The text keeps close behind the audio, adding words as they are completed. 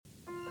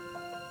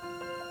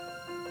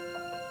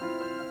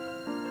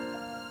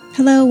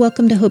Hello,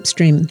 welcome to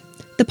Upswing,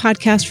 the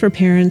podcast for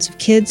parents of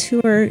kids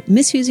who are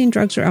misusing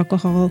drugs or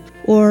alcohol,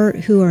 or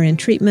who are in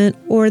treatment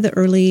or the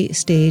early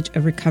stage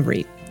of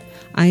recovery.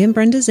 I am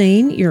Brenda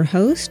Zane, your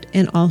host,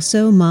 and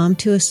also mom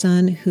to a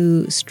son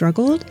who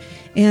struggled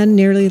and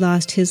nearly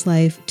lost his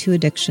life to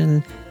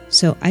addiction.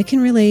 So I can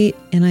relate,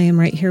 and I am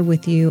right here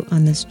with you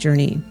on this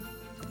journey.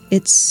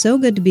 It's so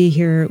good to be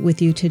here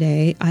with you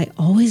today. I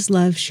always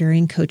love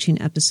sharing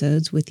coaching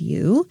episodes with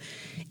you.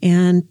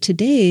 And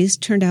today's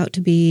turned out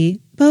to be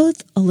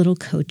both a little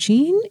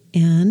coaching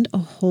and a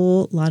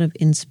whole lot of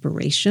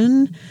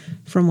inspiration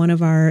from one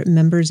of our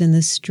members in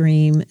the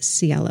stream,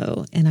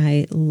 Cielo. And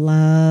I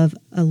love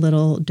a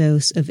little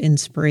dose of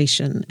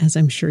inspiration, as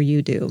I'm sure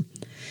you do.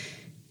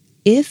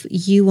 If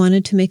you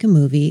wanted to make a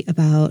movie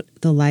about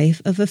the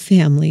life of a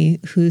family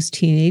whose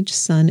teenage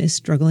son is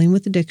struggling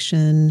with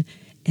addiction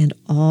and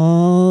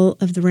all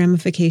of the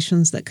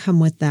ramifications that come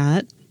with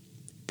that,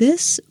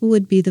 this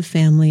would be the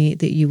family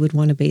that you would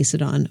want to base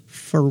it on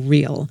for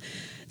real.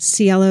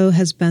 Cielo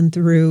has been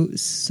through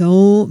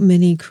so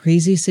many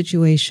crazy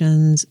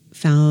situations,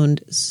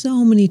 found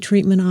so many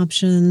treatment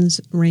options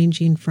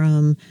ranging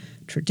from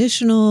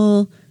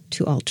traditional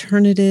to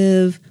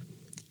alternative,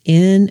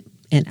 in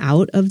and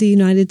out of the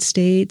United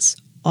States,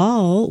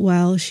 all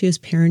while she is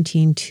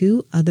parenting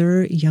two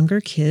other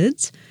younger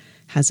kids,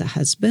 has a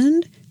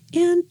husband,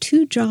 and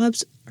two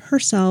jobs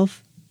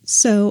herself.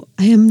 So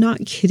I am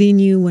not kidding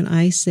you when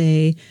I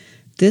say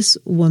this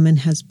woman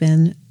has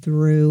been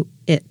through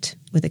it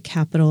with a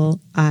capital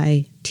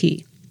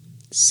I-T.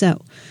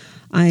 So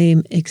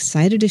I'm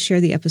excited to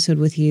share the episode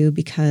with you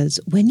because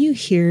when you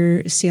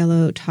hear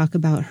Cielo talk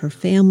about her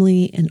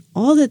family and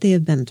all that they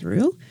have been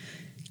through,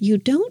 you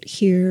don't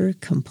hear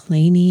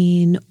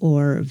complaining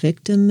or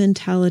victim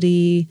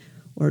mentality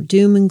or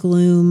doom and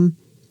gloom.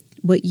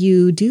 What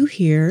you do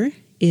hear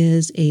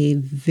is a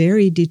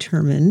very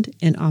determined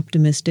and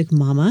optimistic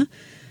mama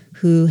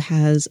who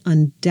has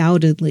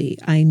undoubtedly,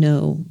 I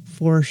know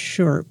for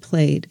sure,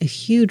 played a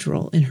huge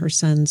role in her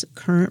son's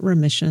current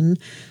remission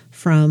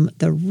from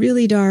the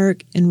really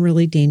dark and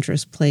really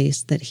dangerous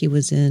place that he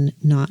was in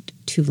not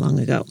too long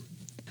ago.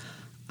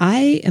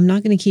 I am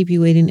not going to keep you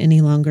waiting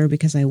any longer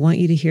because I want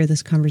you to hear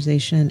this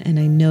conversation, and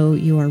I know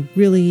you are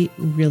really,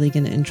 really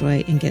going to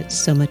enjoy and get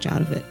so much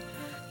out of it.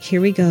 Here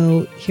we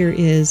go. Here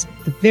is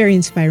a very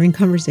inspiring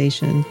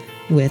conversation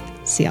with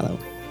Cielo.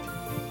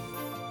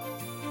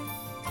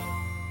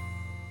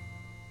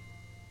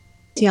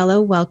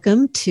 Cielo,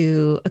 welcome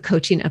to a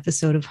coaching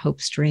episode of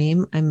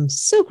Upswing. I'm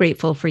so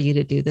grateful for you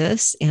to do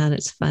this, and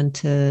it's fun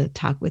to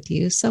talk with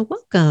you. So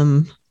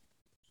welcome.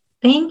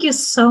 Thank you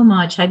so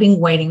much. I've been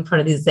waiting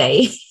for this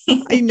day.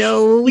 I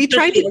know. We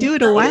tried to do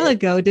it a while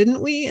ago,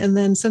 didn't we? And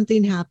then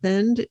something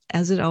happened,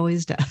 as it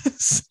always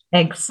does.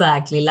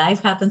 Exactly.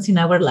 Life happens in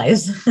our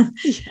lives.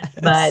 Yes.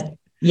 But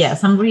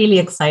yes, I'm really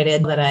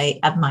excited that I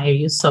admire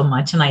you so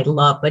much and I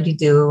love what you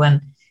do.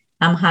 And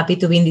I'm happy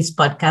to be in this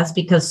podcast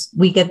because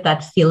we get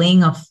that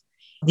feeling of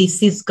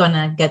this is going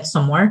to get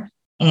somewhere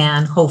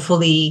and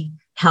hopefully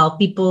help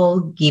people,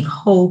 give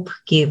hope,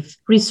 give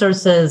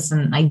resources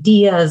and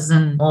ideas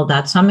and all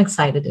that. So I'm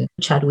excited to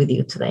chat with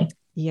you today.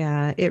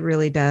 Yeah, it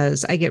really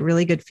does. I get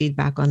really good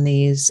feedback on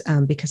these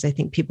because I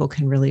think people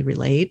can really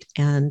relate.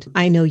 And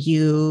I know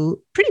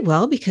you pretty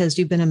well because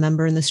you've been a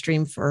member in the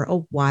stream for a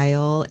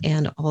while.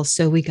 And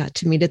also we got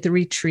to meet at the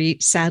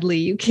retreat. Sadly,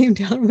 you came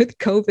down with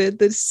COVID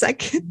the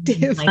second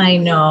day of I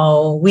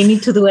know. We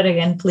need to do it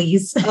again,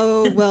 please.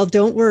 Oh, well,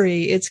 don't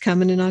worry. It's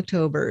coming in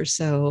October.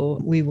 So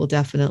we will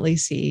definitely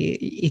see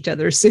each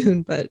other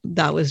soon. But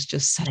that was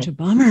just such a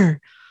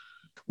bummer.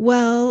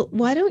 Well,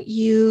 why don't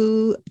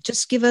you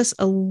just give us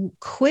a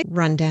quick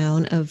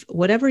rundown of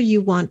whatever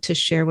you want to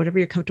share, whatever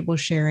you're comfortable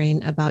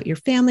sharing about your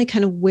family,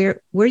 kind of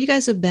where you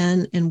guys have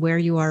been and where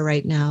you are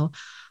right now.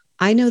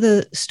 I know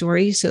the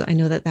story, so I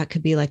know that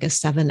could be like a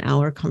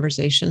 7-hour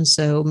conversation.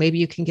 So maybe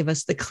you can give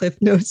us the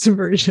Cliff Notes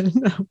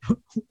version of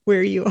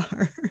where you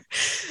are.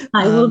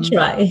 I will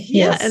try.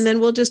 Yeah, yes. And then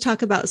we'll just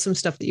talk about some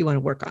stuff that you want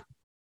to work on.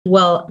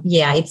 Well,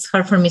 yeah, it's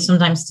hard for me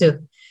sometimes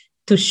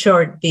to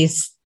short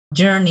this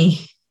journey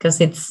because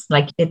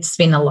it's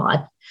been a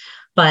lot.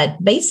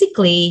 But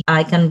basically,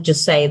 I can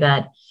just say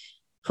that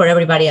for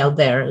everybody out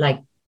there,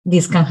 like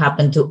this can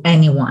happen to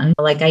anyone.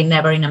 Like I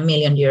never in a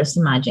million years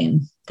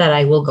imagined that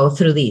I will go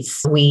through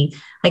this.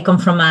 I come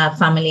from a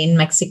family in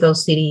Mexico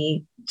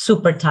City,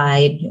 super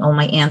tight, all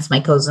my aunts, my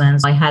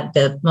cousins. I had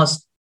the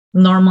most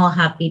normal,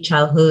 happy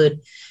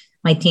childhood.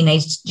 My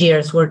teenage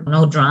years were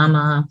no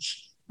drama.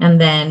 And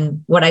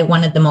then what I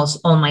wanted the most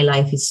all my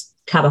life is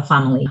have a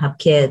family, have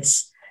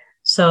kids.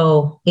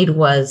 So it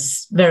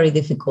was very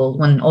difficult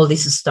when all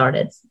this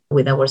started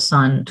with our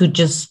son to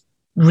just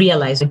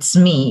realize it's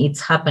me, it's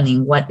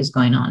happening, what is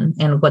going on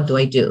and what do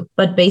I do?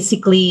 But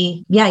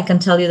basically, yeah, I can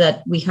tell you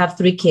that we have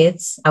 3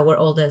 kids. Our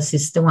oldest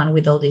is the one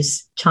with all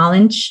these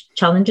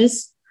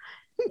challenges.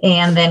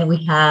 And then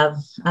we have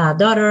a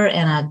daughter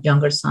and a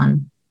younger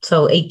son.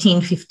 So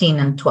 18, 15,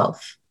 and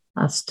 12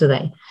 as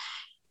today.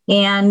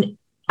 And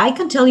I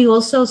can tell you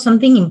also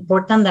something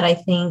important that I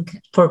think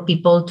for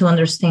people to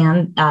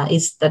understand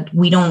is that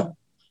we don't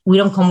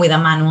come with a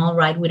manual,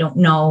 right? We don't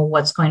know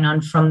what's going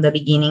on from the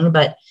beginning.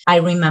 But I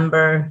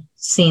remember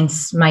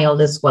since my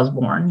oldest was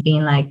born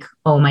being like,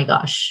 oh my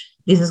gosh,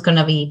 this is going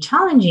to be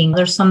challenging.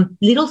 There's some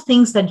little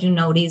things that you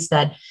notice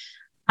that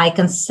I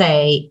can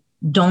say,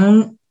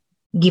 don't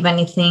give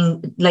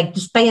anything, like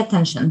just pay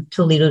attention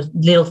to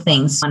little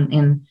things.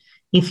 And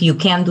if you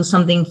can do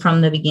something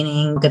from the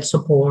beginning, get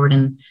support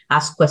and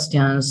ask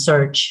questions,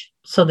 search.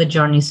 So the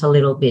journey is a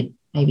little bit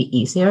maybe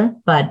easier.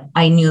 But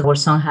I knew our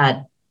son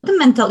had the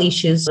mental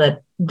issues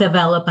that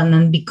develop and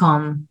then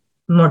become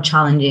more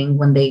challenging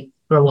when they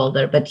grow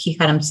older. But he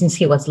had them since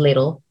he was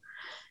little.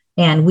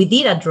 And we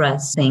did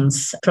address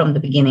things from the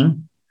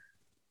beginning.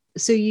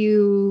 So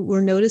you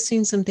were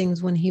noticing some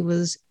things when he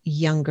was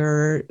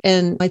younger.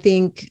 And I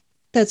think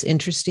that's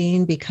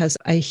interesting because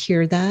I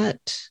hear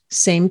that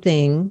same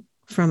thing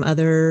from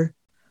other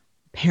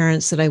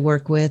parents that I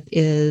work with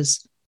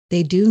is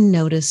they do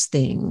notice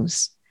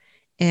things.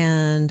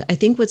 And I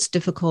think what's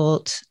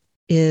difficult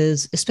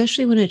is,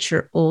 especially when it's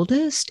your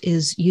oldest,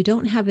 is you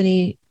don't have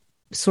any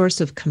source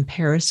of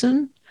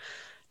comparison,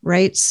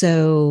 right?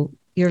 So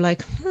you're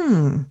like,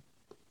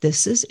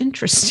 this is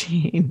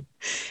interesting.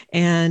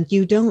 And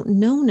you don't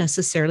know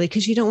necessarily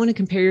because you don't want to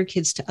compare your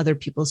kids to other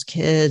people's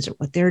kids or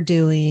what they're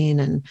doing.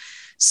 And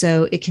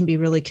so it can be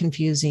really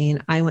confusing.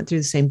 I went through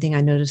the same thing.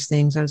 I noticed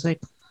things. I was like,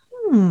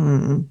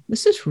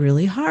 this is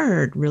really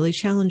hard, really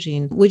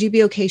challenging. Would you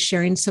be okay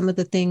sharing some of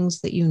the things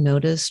that you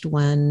noticed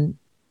when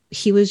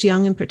he was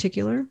young in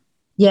particular?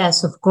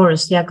 Yes, of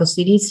course. Yeah, because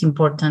it is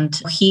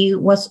important. He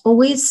was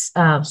always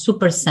a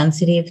super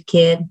sensitive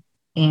kid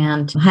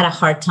and had a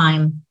hard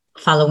time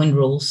following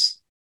rules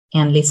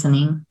and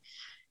listening.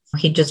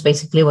 He just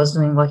basically was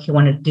doing what he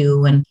wanted to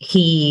do. And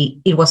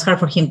it was hard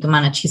for him to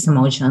manage his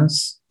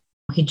emotions.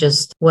 He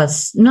just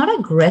was not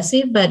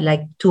aggressive, but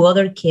like to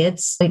other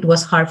kids, it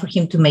was hard for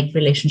him to make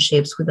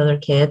relationships with other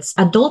kids.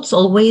 Adults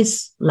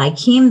always like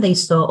him. They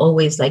saw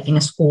always like in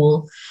a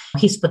school,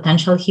 his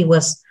potential. He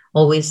was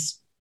always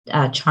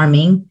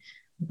charming,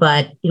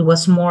 but it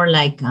was more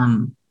like,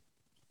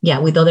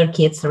 with other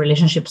kids, the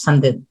relationships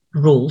and the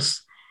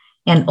rules.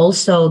 And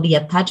also the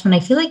attachment.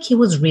 I feel like he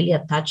was really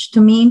attached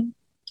to me.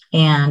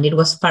 And it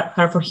was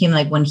hard for him,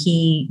 like when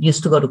he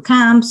used to go to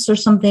camps or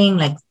something,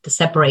 like the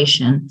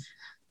separation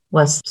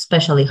was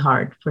especially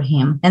hard for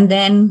him. And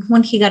then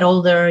when he got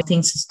older,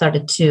 things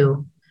started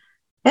to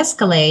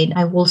escalate.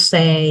 I will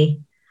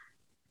say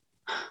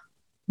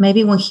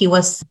maybe when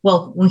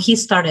he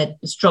started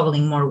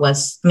struggling more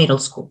was middle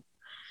school.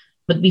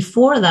 But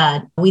before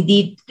that, we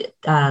did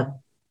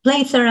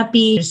play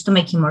therapy just to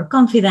make him more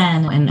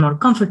confident and more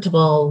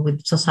comfortable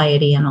with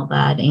society and all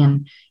that.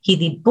 And he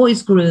did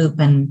boys group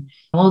and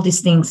all these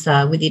things.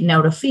 We did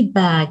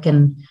neurofeedback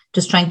and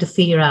just trying to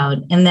figure out.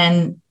 And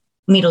then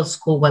middle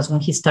school was when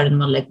he started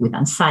more like with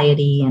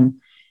anxiety.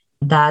 And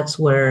that's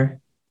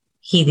where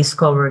he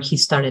discovered he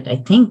started, I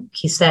think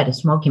he said,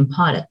 smoking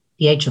pot at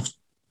the age of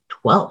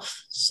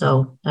 12.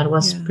 So that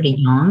was pretty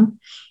young.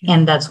 Yeah.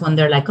 And that's when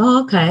they're like,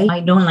 oh, okay, I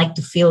don't like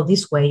to feel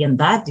this way. And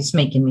that is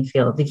making me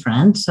feel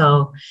different.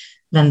 So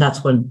then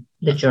that's when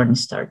the journey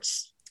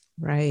starts.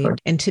 Right.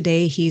 And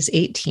today he's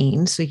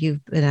 18. So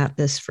you've been at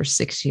this for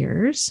 6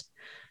 years.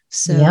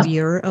 So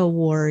You're a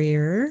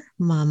warrior,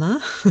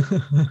 mama.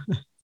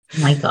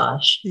 My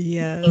gosh.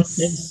 Yes.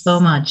 There's so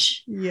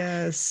much.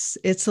 Yes,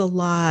 it's a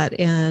lot.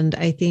 And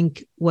I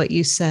think what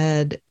you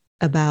said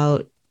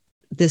about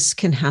this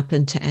can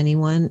happen to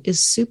anyone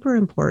is super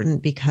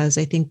important because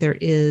I think there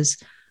is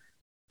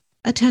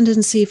a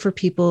tendency for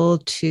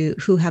people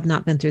who have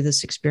not been through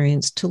this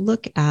experience to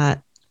look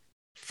at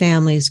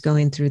families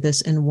going through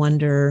this and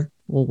wonder,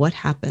 well, what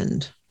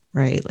happened?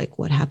 Right? Like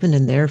what happened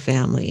in their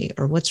family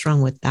or what's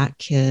wrong with that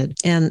kid?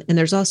 And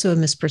there's also a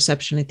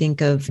misperception. I think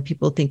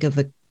people think of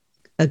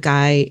a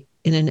guy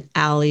in an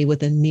alley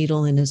with a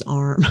needle in his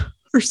arm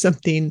or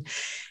something.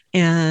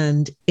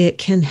 And it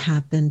can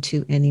happen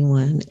to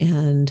anyone.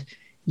 And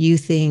you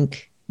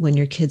think when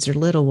your kids are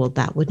little, well,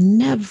 that would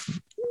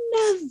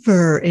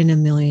never in a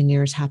million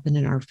years happen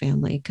in our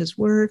family because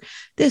we're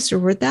this or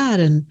we're that.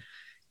 And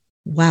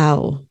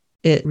wow,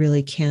 it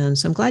really can.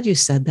 So I'm glad you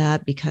said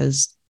that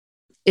because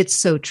it's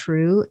so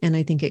true. And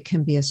I think it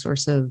can be a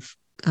source of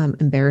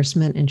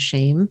embarrassment and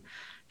shame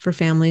for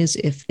families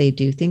if they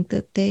do think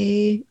that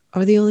they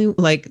are the only,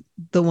 like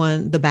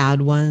the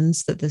bad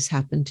ones that this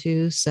happened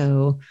to.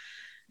 So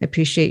I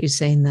appreciate you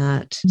saying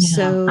that. Yeah,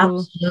 so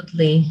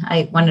absolutely.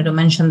 I wanted to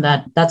mention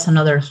that that's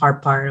another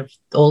hard part of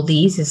all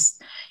these is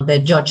the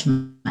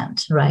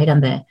judgment, right?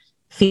 And the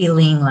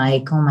feeling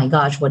like, oh my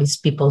gosh, what is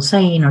people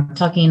saying or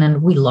talking?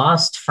 And we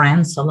lost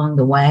friends along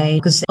the way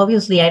because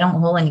obviously I don't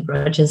hold any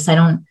grudges.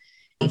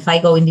 If I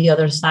go in the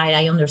other side,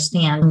 I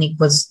understand Nick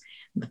was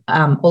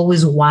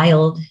always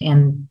wild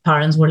and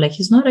parents were like,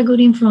 he's not a good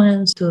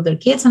influence to their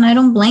kids. And I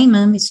don't blame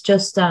him. It's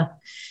just a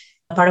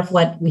part of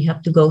what we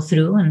have to go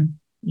through and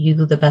you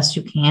do the best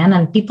you can.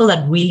 And people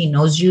that really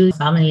knows you,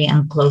 family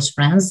and close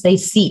friends, they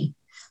see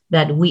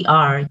that we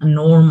are a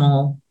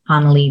normal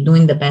family,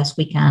 doing the best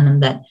we can,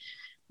 and that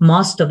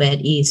most of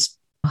it is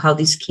how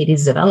this kid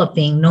is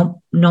developing,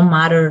 no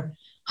matter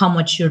how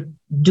much you're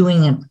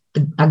doing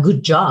a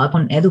good job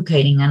on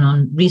educating and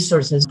on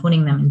resources,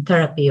 putting them in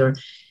therapy or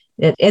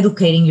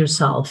educating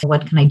yourself.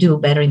 What can I do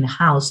better in the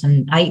house?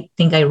 And I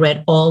think I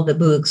read all the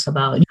books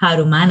about how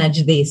to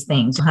manage these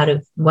things,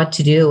 what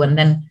to do. And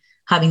then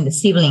having the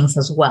siblings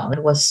as well.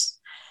 It was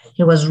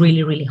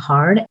really, really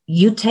hard.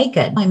 You take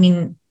it. I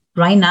mean,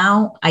 right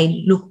now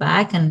I look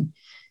back and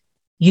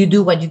you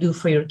do what you do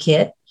for your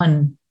kid,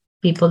 and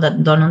people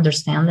that don't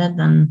understand it,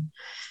 then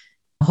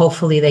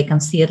hopefully they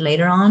can see it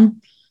later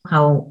on.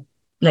 How,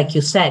 like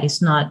you said,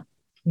 it's not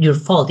your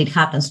fault. It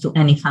happens to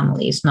any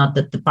family. It's not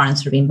that the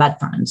parents are being bad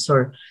parents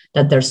or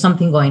that there's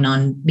something going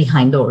on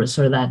behind doors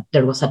or that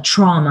there was a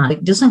trauma.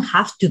 It doesn't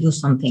have to do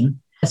something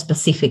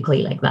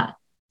specifically like that.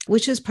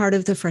 Which is part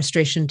of the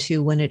frustration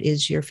too, when it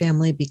is your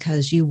family,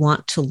 because you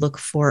want to look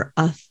for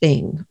a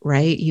thing,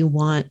 right? You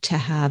want to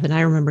have, and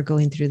I remember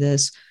going through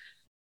this,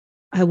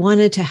 I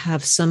wanted to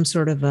have some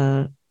sort of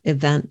a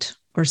event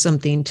or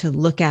something to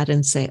look at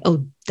and say,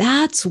 oh,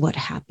 that's what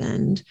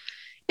happened.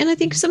 And I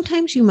think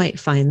sometimes you might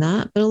find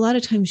that, but a lot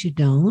of times you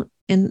don't.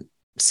 And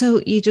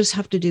so you just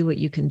have to do what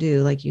you can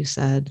do, like you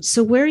said.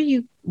 So where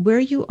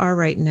you are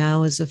right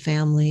now as a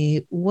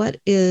family, what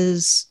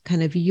is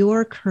kind of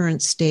your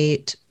current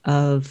state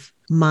of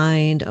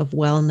mind, of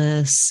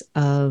wellness,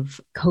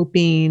 of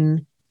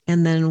coping?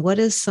 And then what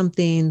is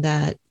something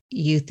that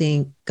you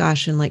think,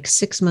 gosh, in like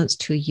 6 months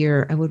to a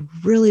year, I would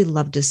really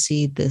love to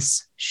see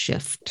this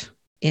shift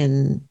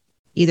in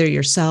either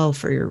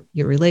yourself or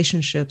your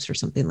relationships or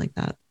something like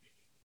that?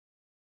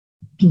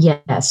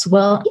 Yes.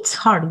 Well, it's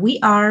hard. We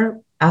are,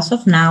 as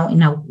of now,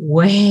 in a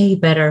way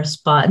better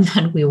spot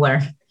than we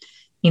were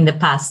in the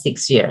past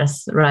 6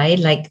 years, right?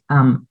 Like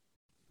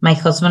my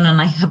husband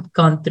and I have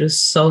gone through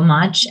so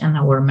much and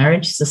our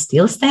marriage is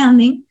still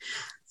standing.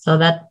 So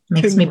that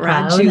makes me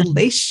proud.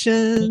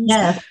 Congratulations.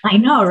 Yes, I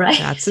know, right?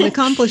 That's an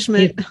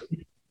accomplishment.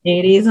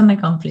 It is an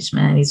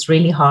accomplishment. It's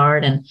really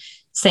hard. And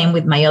same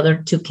with my other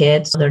two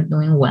kids. They're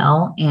doing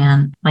well.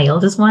 And my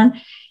oldest one,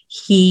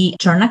 he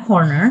turned a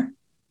corner,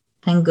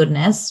 thank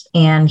goodness.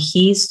 And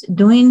he's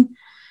doing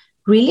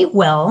really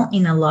well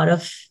in a lot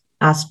of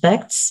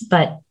aspects.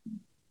 But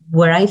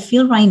where I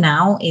feel right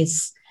now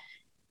is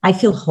I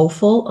feel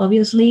hopeful,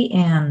 obviously,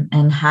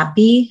 and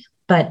happy.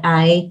 But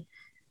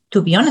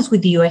to be honest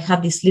with you, I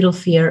have this little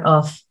fear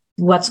of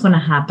what's going to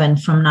happen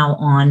from now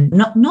on.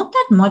 Not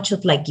that much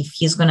of like if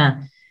he's going to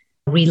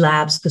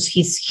relapse, because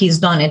he's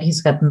done it.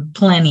 He's got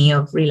plenty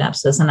of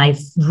relapses. And I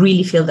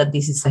really feel that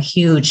this is a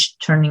huge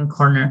turning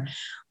corner.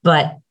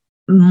 But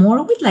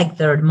more with like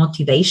their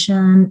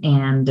motivation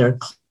and their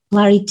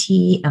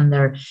clarity and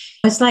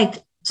it's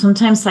like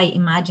sometimes I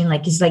imagine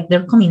like it's like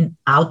they're coming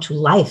out to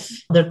life.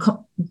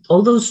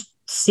 All those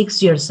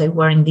 6 years they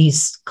were in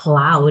this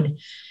cloud,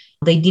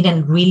 they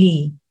didn't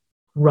really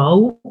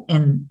grow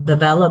and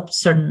develop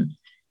certain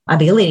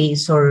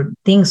abilities or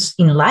things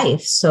in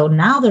life. So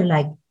now they're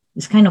like,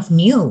 it's kind of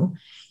new.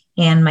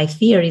 And my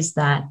fear is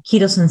that he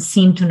doesn't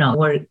seem to know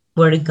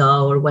where to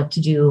go or what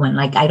to do. And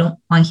like, I don't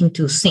want him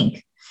to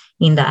sink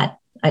in that.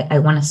 I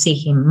want to see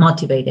him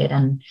motivated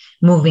and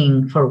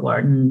moving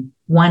forward and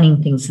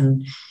wanting things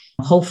and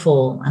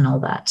hopeful and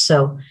all that.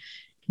 So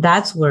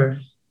that's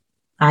where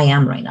I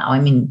am right now. I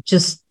mean,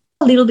 just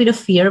a little bit of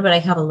fear, but I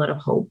have a lot of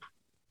hope.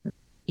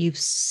 You've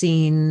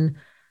seen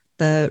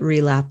the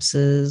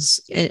relapses,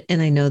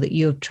 and I know that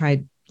you have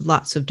tried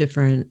lots of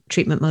different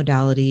treatment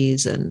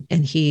modalities,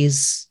 and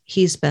he's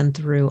been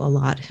through a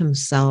lot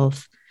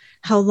himself.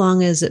 How long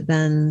has it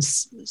been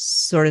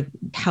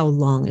how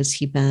long has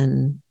he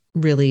been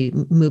really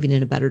moving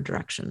in a better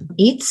direction?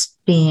 It's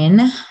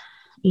been,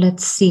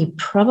 let's see,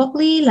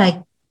 probably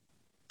like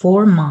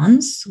 4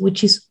 months,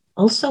 which is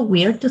also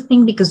weird to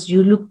think because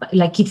you look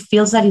like it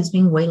feels that it's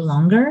been way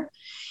longer.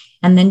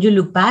 And then you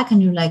look back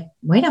and you're like,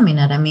 wait a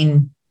minute. I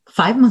mean,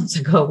 5 months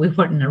ago, we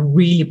were in a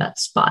really bad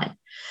spot.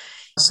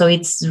 So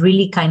it's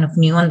really kind of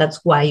new. And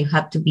that's why you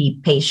have to be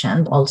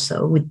patient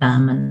also with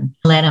them and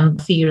let them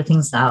figure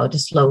things out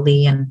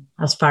slowly. And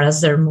as far as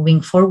they're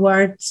moving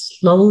forward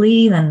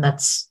slowly, then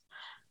that's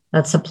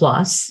a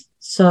plus.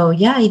 So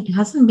yeah, it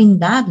hasn't been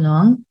that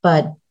long,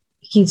 but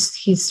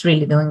he's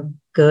really doing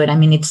good. I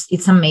mean,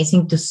 it's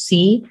amazing to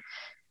see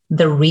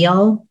the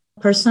real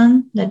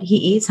person that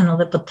he is and all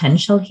the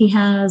potential he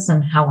has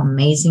and how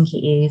amazing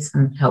he is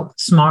and how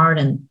smart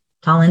and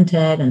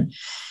talented. And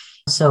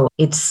so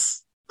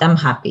I'm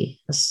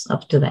happy as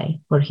of today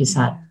where he's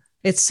at.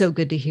 It's so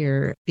good to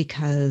hear,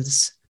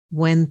 because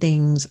when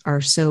things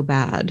are so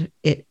bad,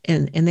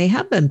 and they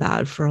have been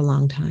bad for a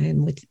long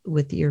time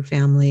with your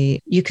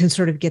family, you can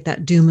sort of get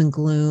that doom and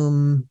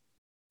gloom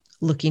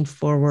looking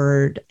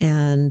forward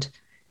and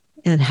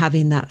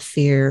having that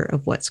fear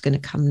of what's going to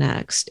come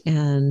next.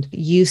 And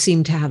you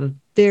seem to have a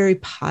very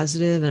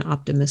positive and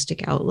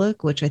optimistic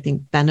outlook, which I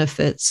think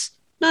benefits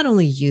not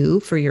only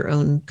you for your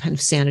own kind of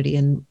sanity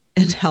and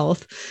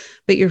health,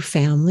 but your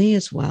family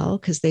as well,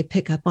 because they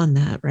pick up on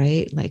that,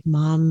 right? Like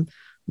mom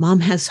mom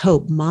has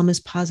hope, mom is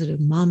positive,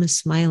 mom is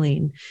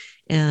smiling.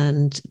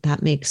 And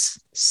that makes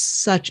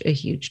such a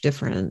huge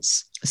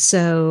difference.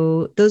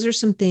 So those are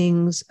some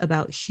things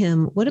about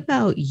him. What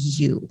about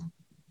you?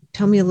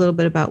 Tell me a little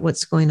bit about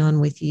what's going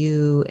on with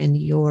you and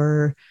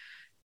your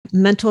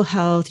mental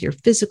health, your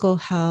physical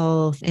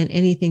health, and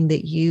anything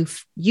that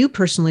you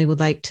personally would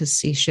like to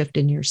see shift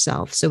in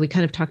yourself. So we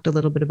kind of talked a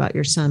little bit about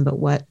your son, but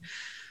what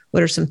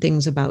are some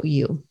things about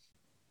you?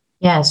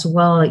 Yes,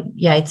 well,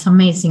 yeah, it's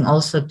amazing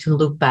also to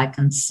look back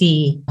and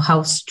see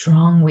how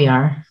strong we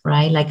are,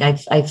 right? Like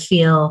I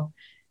feel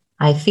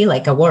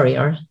like a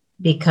warrior,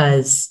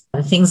 because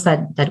the things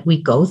that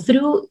we go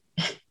through,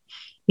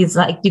 it's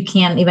like you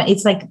can't even,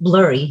 it's like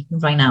blurry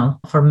right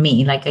now for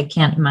me. Like I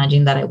can't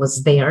imagine that I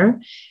was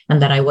there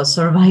and that I was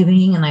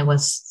surviving and I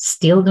was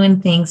still doing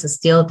things,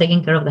 still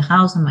taking care of the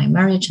house and my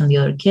marriage and the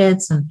other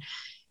kids. And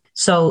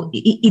so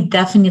it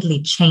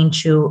definitely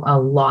changed you a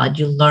lot.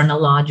 You learn a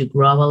lot, you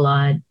grow a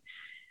lot.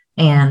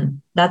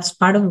 And that's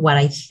part of what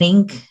I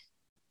think.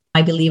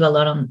 I believe a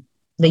lot on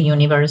the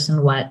universe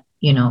and what,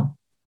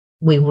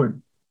 we were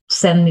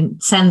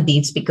send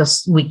these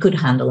because we could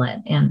handle it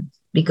and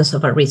because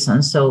of a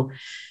reason. So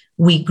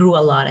we grew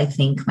a lot, I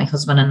think, my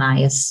husband and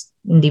I, as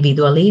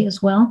individually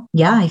as well.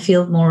 Yeah, I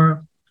feel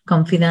more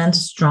confident,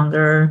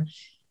 stronger.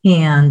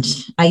 And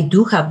I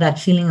do have that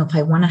feeling of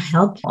I want to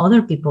help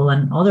other people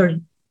and other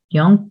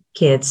young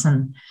kids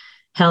and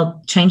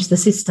help change the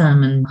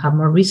system and have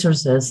more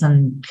resources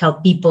and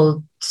help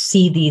people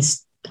see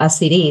these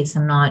as it is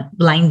and not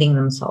blinding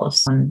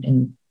themselves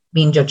and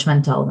being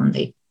judgmental when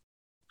they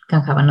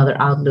can have another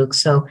outlook.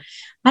 So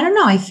I don't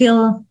know. I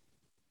feel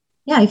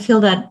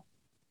that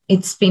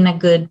it's been a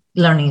good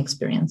learning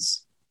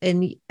experience.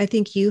 And I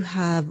think you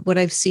have, what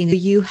I've seen,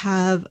 you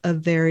have a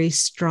very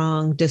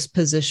strong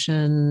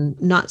disposition,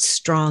 not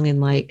strong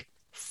and like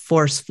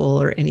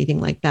forceful or anything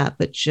like that,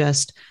 but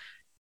just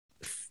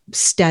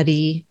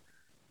steady,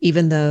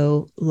 even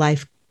though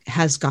life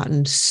has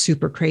gotten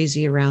super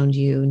crazy around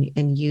you.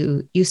 And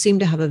you seem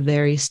to have a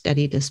very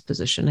steady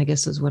disposition, I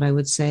guess is what I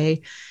would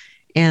say.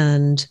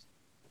 And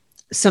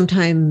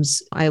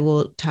sometimes I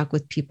will talk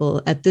with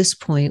people at this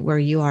point where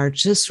you are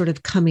just sort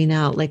of coming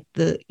out, like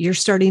you're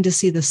starting to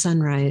see the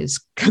sunrise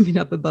coming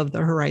up above the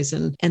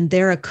horizon, and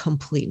they're a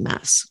complete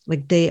mess.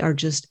 Like they are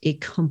just a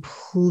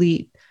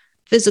complete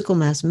physical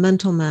mess,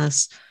 mental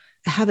mess,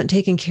 haven't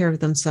taken care of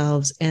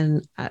themselves.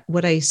 And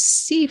what I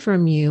see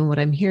from you, what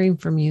I'm hearing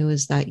from you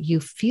is that you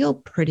feel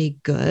pretty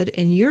good.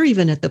 And you're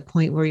even at the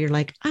point where you're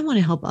like, I want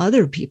to help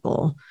other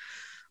people,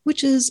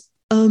 which is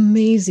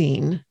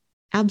amazing.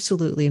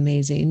 Absolutely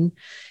amazing.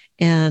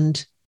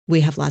 And we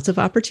have lots of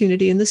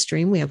opportunity in the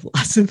stream. We have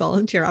lots of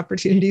volunteer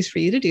opportunities for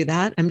you to do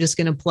that. I'm just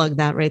going to plug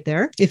that right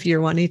there if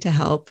you're wanting to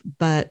help.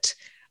 But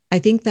I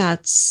think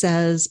that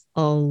says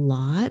a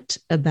lot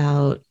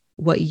about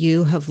what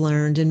you have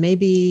learned. And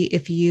maybe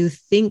if you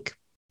think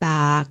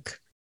back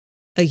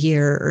a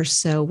year or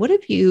so, what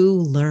have you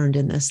learned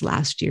in this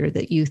last year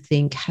that you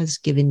think has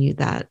given you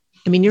that?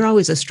 I mean, you're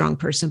always a strong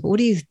person, but what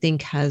do you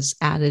think has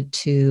added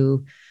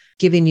to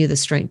giving you the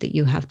strength that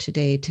you have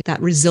today, to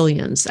that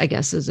resilience, I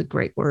guess is a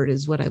great word,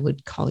 is what I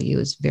would call you,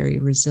 is very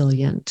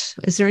resilient.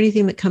 Is there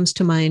anything that comes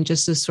to mind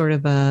just as sort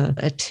of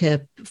a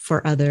tip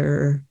for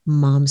other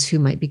moms who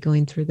might be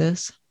going through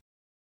this?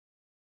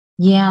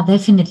 Yeah,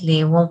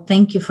 definitely. Well,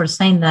 thank you for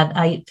saying that.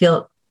 I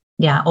feel,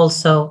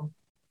 also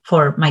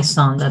for my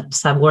son,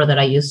 that's a word that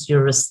I use,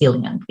 you're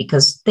resilient,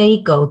 because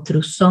they go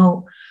through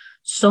so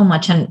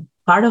much. And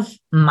part of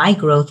my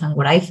growth and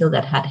what I feel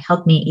that had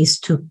helped me is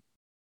to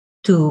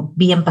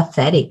be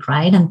empathetic,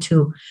 right? And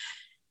to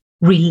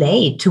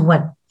relate to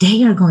what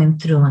they are going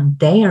through and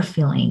they are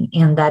feeling.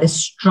 And that is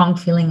strong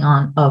feeling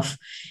of,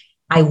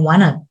 I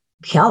want to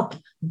help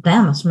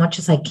them as much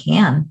as I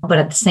can. But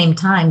at the same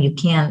time, you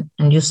can't,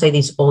 and you say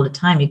this all the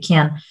time, you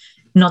can't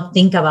not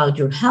think about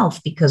your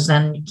health, because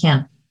then you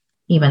can't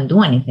even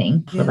do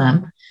anything for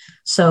them.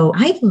 So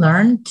I've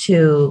learned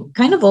to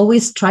kind of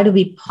always try to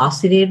be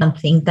positive and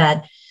think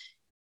that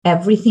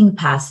everything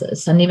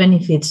passes. And even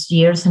if it's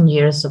years and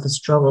years of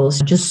struggles,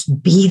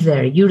 just be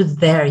there. You're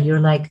there. You're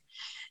like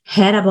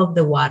head above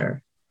the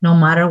water, no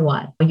matter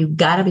what. You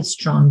gotta be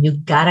strong. You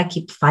gotta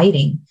keep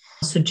fighting.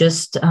 So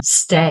just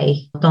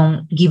stay.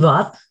 Don't give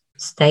up.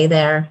 Stay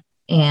there.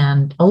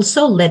 And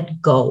also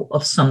let go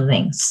of some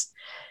things.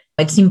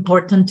 It's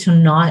important to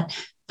not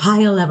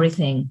pile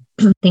everything,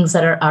 things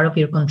that are out of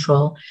your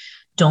control.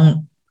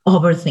 Don't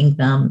overthink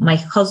them. My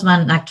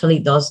husband actually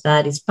does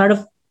that. It's part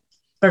of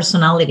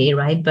personality,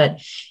 right?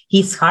 But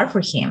it's hard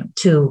for him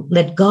to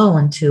let go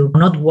and to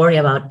not worry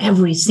about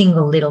every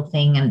single little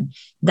thing. And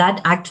that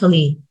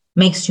actually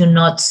makes you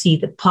not see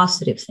the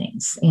positive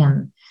things.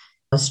 And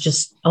it's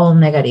just all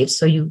negative.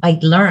 So I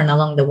learn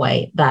along the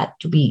way that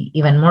to be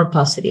even more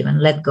positive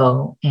and let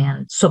go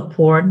and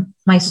support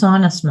my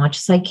son as much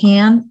as I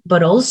can.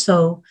 But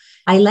also,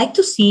 I like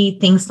to see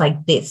things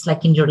like this,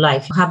 like in your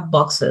life, you have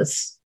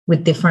boxes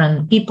with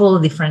different people,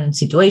 different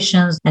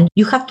situations, and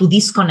you have to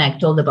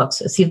disconnect all the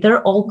boxes. If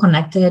they're all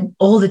connected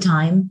all the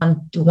time and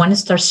one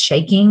starts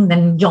shaking,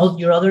 then all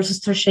your others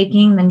start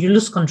shaking, then you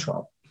lose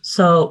control.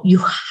 So you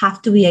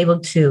have to be able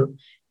to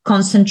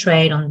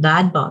concentrate on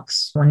that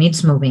box when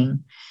it's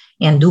moving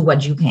and do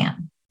what you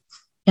can,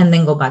 and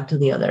then go back to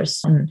the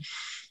others. And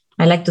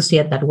I like to see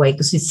it that way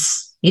because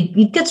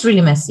it gets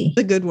really messy.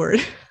 A good word.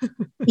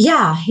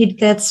 Yeah, it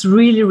gets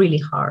really,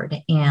 really hard.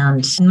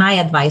 And my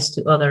advice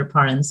to other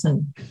parents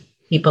and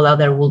people out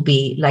there will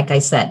be, like I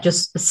said,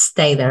 just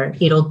stay there.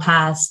 It'll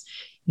pass.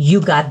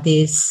 You got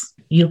this.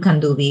 You can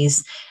do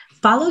this.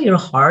 Follow your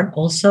heart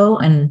also,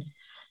 and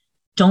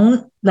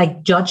don't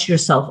judge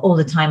yourself all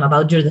the time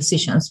about your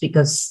decisions,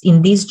 because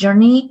in this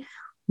journey,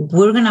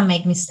 we're going to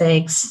make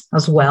mistakes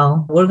as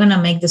well. We're going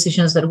to make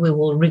decisions that we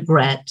will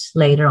regret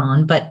later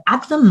on. But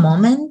at the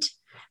moment,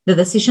 the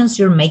decisions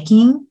you're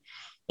making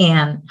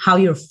and how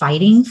you're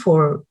fighting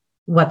for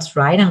what's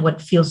right and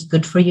what feels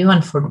good for you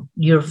and for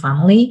your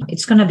family,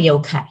 it's going to be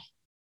okay.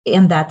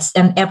 And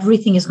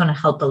everything is going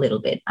to help a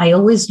little bit. I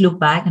always look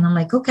back and I'm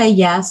like, okay,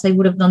 yes, I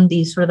would have done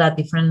this or that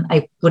different.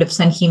 I would have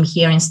sent him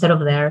here instead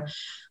of there.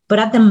 But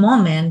at the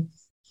moment,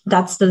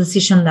 that's the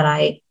decision that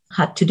I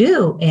had to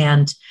do.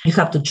 And you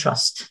have to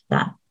trust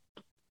that.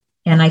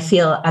 And I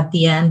feel at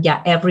the end,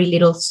 every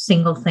little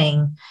single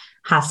thing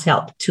has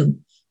helped to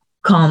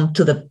come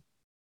to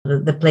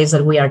the place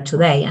that we are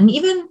today. And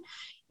even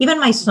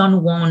my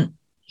son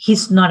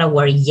he's not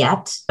aware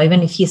yet.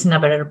 Even if he's in a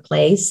better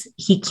place,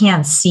 he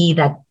can't see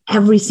that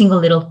every single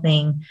little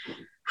thing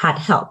had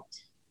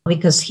helped,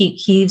 because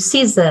he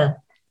sees the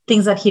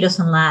things that he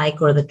doesn't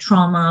like, or the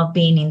trauma of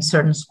being in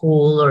certain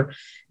school or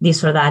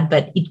this or that,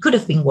 but it could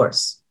have been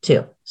worse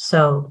too.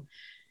 So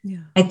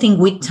I think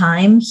with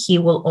time, he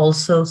will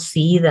also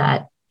see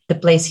that the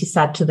place he's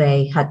at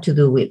today had to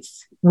do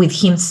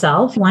with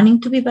himself wanting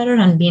to be better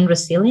and being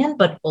resilient,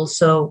 but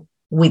also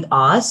with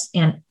us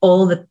and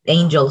all the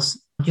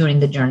angels during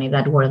the journey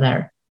that were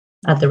there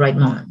at the right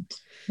moment.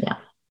 Yeah.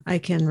 I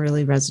can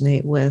really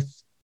resonate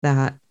with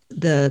that.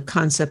 The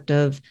concept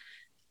of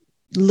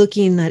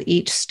looking that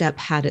each step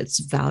had its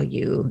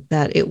value,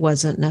 that it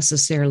wasn't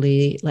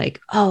necessarily like,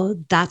 oh,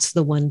 that's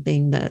the one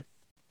thing that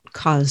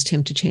caused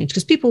him to change.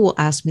 Because people will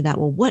ask me that,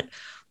 well,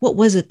 what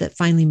was it that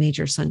finally made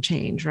your son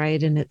change?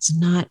 Right. And it's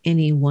not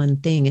any one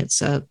thing.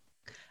 It's a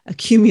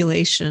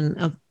accumulation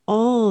of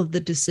all of the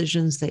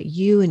decisions that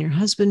you and your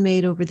husband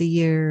made over the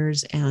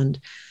years, and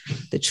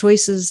the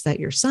choices that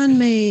your son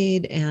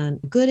made,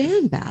 and good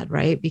and bad,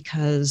 right?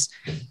 Because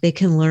they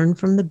can learn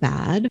from the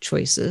bad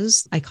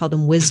choices. I call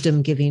them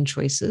wisdom giving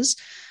choices,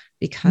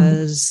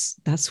 because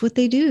that's what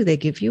they do. They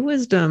give you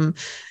wisdom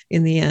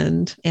in the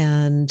end.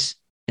 And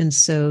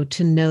so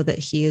to know that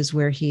he is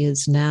where he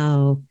is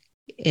now,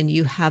 and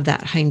you have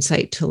that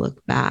hindsight to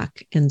look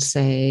back and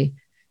say,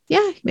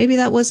 yeah, maybe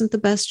that wasn't the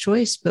best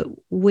choice, but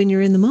when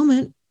you're in the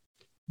moment,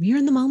 you're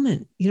in the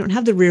moment. You don't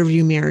have the rear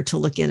view mirror to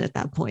look in at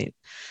that point.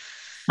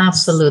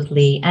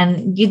 Absolutely.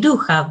 And you do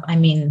have, I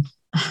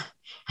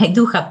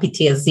do have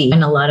PTSD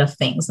in a lot of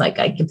things. Like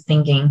I keep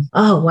thinking,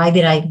 oh, why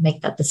did I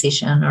make that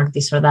decision or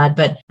this or that?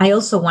 But I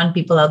also want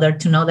people out there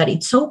to know that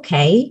it's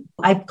okay.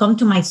 I've come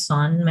to my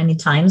son many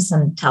times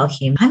and tell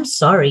him, I'm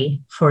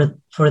sorry for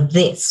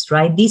this,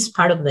 right? This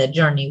part of the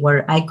journey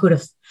where I could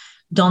have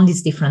done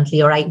this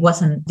differently, or I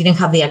didn't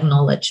have the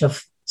knowledge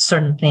of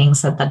certain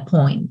things at that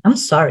point. I'm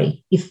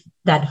sorry if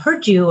that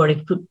hurt you, or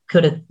it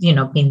could have,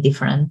 been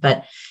different.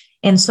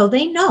 And so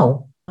they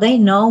know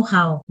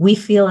how we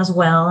feel as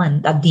well.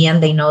 And at the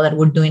end, they know that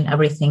we're doing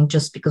everything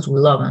just because we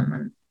love them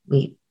and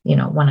we,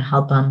 want to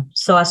help them.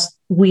 So as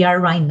we are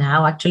right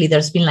now, actually,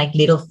 there's been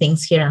little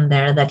things here and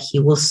there that he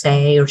will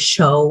say or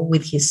show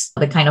with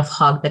the kind of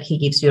hug that he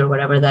gives you or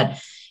whatever,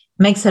 that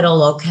makes it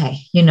all okay,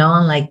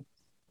 and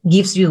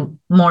gives you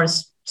more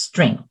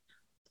strength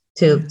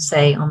to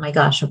say, oh my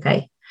gosh,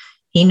 okay.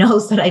 He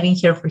knows that I've been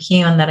here for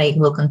him and that I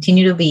will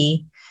continue to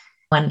be.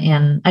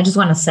 And I just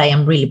want to say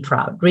I'm really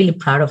proud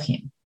of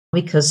him,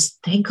 because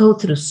they go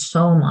through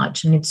so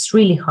much and it's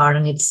really hard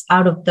and it's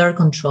out of their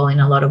control in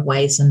a lot of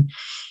ways. And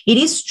it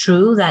is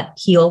true that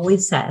he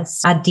always says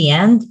at the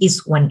end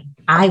is when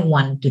I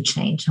wanted to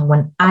change and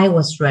when I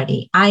was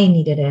ready, I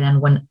needed it.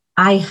 And when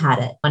I had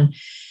it.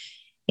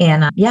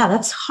 And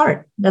that's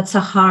hard. That's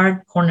a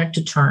hard corner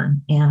to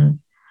turn. And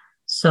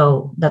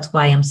so that's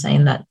why I'm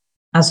saying that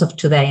as of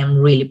today, I'm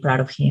really proud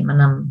of him,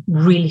 and I'm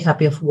really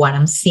happy of what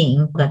I'm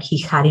seeing that he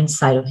had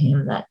inside of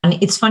him.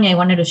 And it's funny, I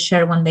wanted to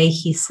share one day,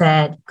 he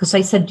said, because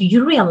I said, do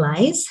you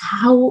realize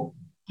how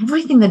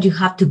everything that you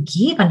have to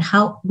give and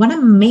what an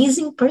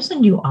amazing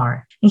person you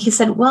are? And he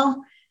said, well,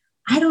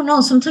 I don't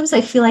know. Sometimes I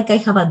feel like I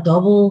have a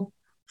double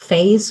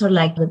face, or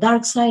the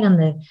dark side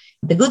and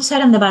the good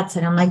side and the bad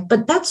side. I'm like,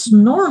 but that's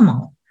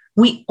normal.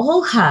 We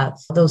all have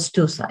those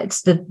two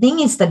sides. The thing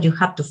is that you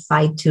have to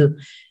fight to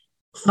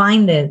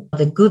find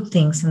the good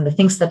things and the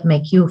things that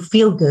make you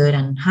feel good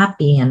and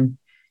happy. And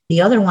the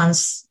other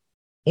ones,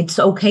 it's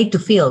okay to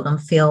feel. Don't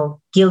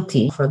feel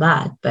guilty for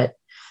that. But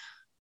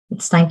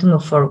it's time to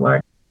move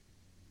forward.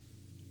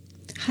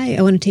 Hi,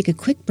 I want to take a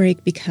quick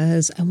break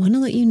because I want to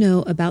let you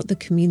know about the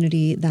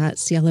community that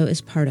Cielo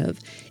is part of.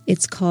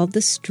 It's called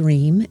The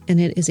Stream, and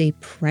it is a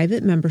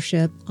private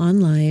membership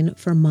online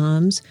for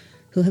moms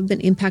who have been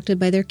impacted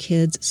by their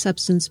kids'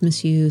 substance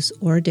misuse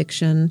or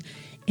addiction.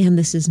 And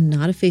this is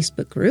not a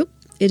Facebook group.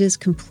 It is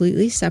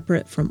completely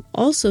separate from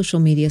all social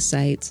media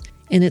sites.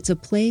 And it's a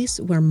place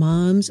where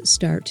moms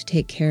start to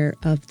take care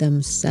of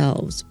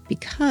themselves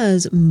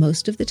because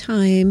most of the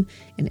time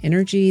and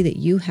energy that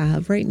you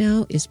have right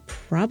now is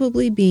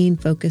probably being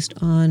focused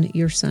on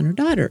your son or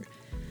daughter.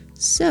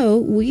 So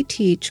we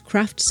teach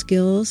craft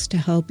skills to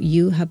help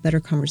you have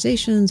better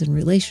conversations and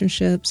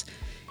relationships.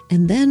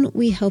 And then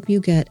we help you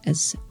get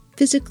as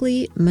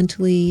physically,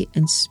 mentally,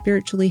 and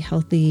spiritually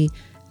healthy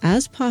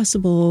as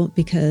possible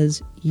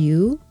because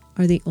you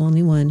are the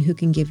only one who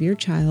can give your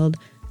child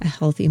a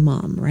healthy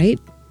mom, right?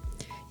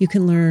 You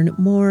can learn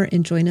more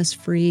and join us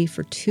free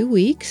for 2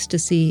 weeks to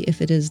see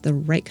if it is the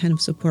right kind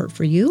of support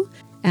for you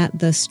at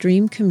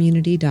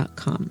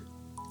thestreamcommunity.com.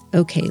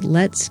 Okay,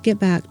 let's get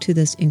back to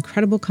this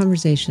incredible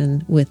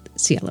conversation with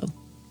Cielo.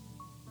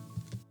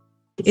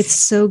 It's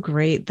so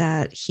great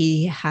that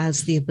he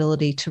has the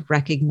ability to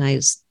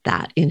recognize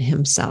that in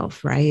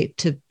himself, right?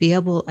 To be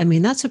able,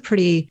 that's a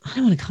pretty, I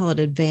don't want to call it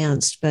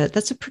advanced, but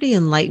that's a pretty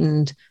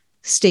enlightened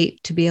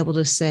state to be able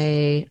to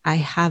say, I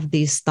have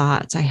these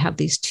thoughts, I have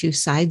these two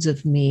sides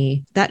of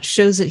me. That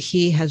shows that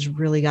he has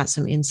really got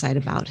some insight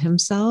about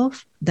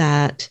himself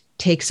that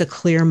takes a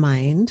clear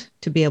mind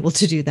to be able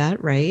to do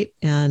that, right?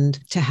 And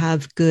to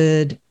have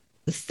good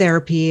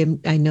therapy.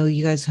 I know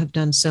you guys have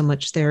done so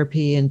much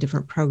therapy and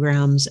different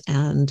programs.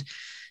 And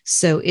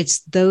so it's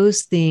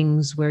those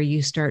things where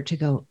you start to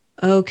go,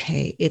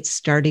 okay, it's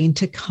starting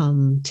to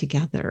come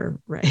together,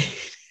 right?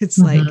 It's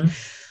like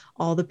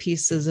all the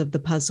pieces of the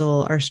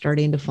puzzle are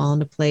starting to fall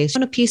into place.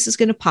 And a piece is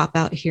going to pop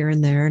out here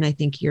and there. And I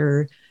think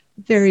you're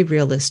very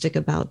realistic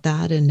about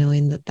that and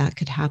knowing that that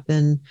could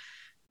happen.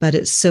 But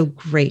it's so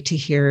great to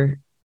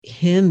hear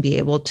him be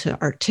able to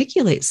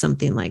articulate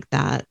something like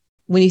that.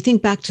 When you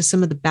think back to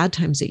some of the bad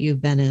times that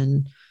you've been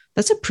in,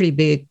 that's a pretty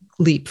big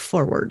leap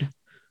forward.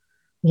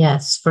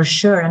 Yes, for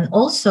sure. And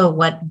also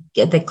what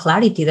the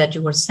clarity that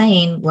you were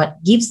saying,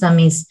 what gives them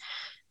is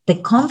the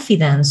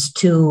confidence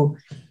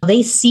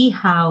they see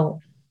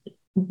how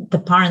the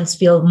parents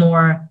feel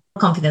more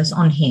confidence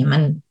on him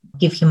and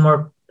give him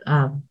more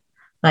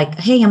like,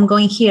 hey, I'm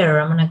going here.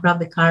 I'm going to grab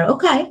the car.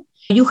 Okay.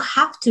 You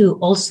have to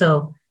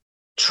also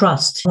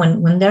trust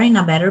when they're in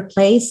a better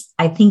place.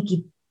 I think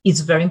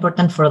it's very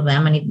important for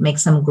them and it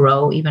makes them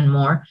grow even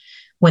more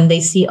when they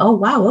see, oh,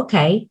 wow,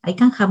 okay, I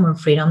can have more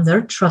freedom.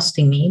 They're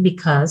trusting me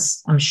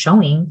because I'm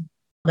showing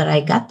that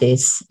I got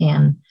this.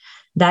 And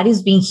that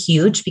is being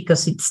huge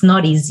because it's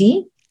not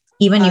easy,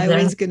 even if they're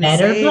in a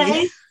better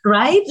place,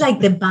 right? Like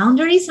the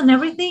boundaries and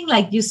everything,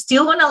 like you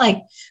still want to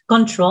like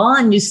control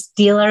and you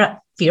still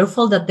are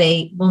fearful that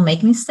they will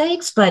make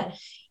mistakes, but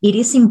it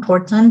is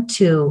important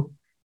to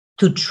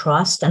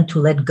trust and to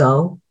let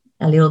go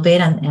a little bit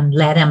and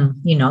let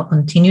them,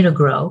 continue to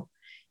grow.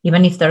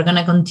 Even if they're going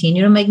to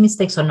continue to make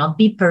mistakes or not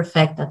be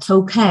perfect, that's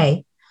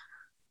okay.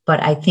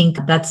 But I think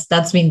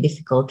that's been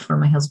difficult for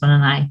my husband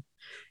and I,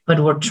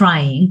 but we're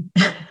trying.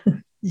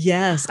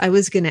 Yes, I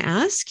was going to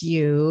ask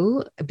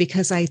you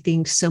because I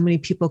think so many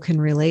people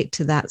can relate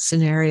to that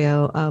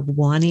scenario of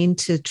wanting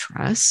to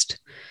trust.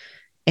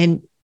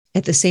 And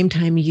at the same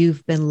time,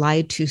 you've been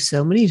lied to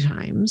so many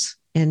times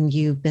and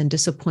you've been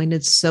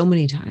disappointed so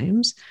many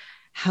times.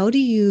 How do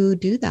you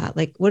do that?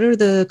 Like, what are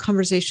the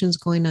conversations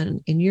going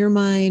on in your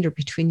mind or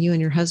between you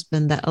and your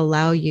husband that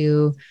allow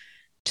you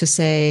to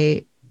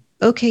say,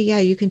 okay, yeah,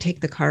 you can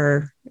take the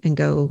car and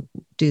go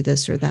do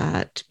this or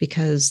that?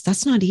 Because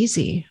that's not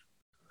easy.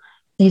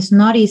 It's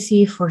not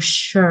easy for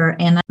sure.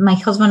 And my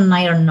husband and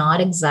I are not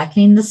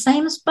exactly in the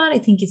same spot. I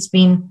think it's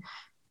been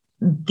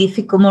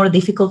more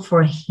difficult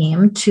for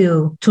him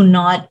to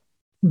not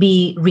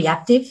be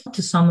reactive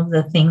to some of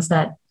the things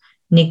that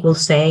Nick will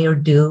say or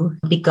do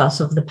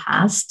because of the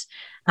past.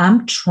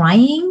 I'm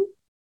trying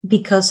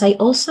because I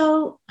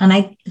also, and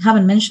I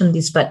haven't mentioned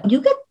this, but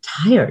you get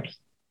tired.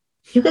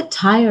 You get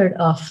tired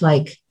of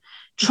like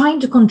trying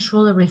to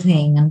control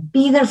everything and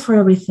be there for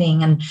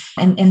everything.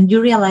 And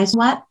you realize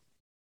what?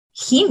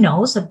 He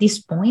knows at this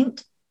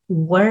point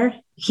where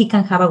he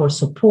can have our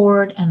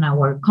support and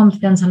our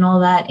confidence and all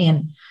that.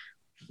 And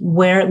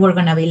where we're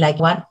going to be like,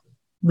 what?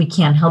 We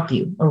can't help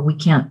you, or we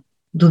can't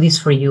do this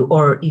for you.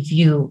 Or if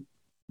you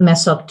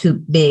mess up too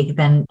big,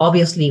 then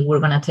obviously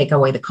we're going to take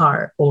away the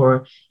car,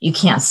 or you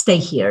can't stay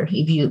here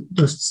if you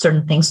do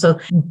certain things. So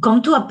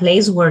come to a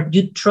place where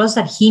you trust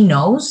that he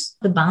knows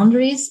the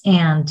boundaries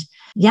and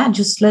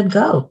just let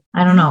go.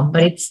 I don't know,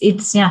 but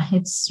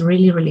it's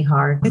really, really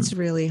hard. It's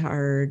really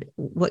hard.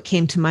 What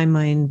came to my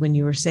mind when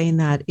you were saying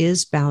that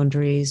is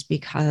boundaries,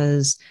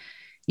 because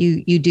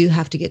you do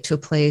have to get to a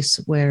place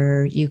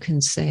where you can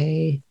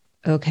say,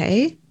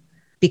 okay,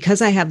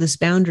 because I have this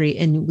boundary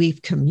and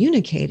we've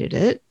communicated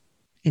it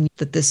and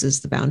that this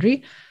is the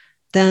boundary,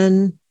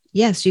 then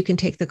yes, you can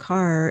take the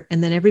car.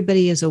 And then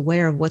everybody is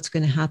aware of what's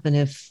going to happen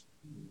if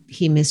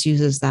he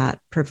misuses that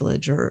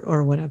privilege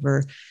or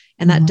whatever.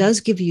 And that does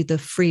give you the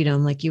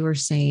freedom, like you were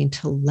saying,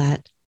 to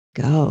let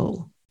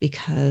go,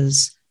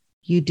 because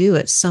you do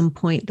at some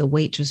point, the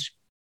weight just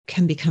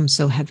can become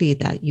so heavy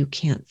that you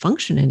can't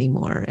function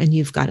anymore. And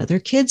you've got other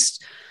kids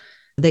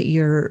that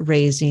you're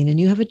raising, and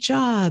you have a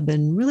job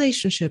and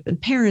relationship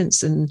and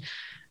parents and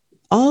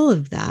all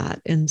of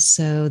that. And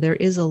so there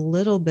is a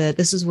little bit,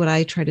 this is what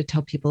I try to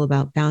tell people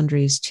about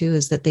boundaries too,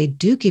 is that they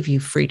do give you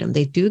freedom.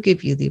 They do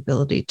give you the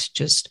ability to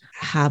just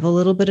have a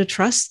little bit of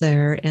trust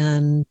there,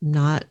 and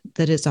not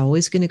that it's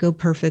always going to go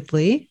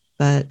perfectly,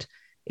 but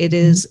it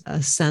is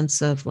a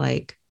sense of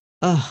like,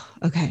 oh,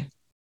 okay,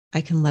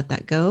 I can let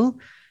that go,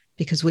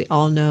 because we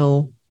all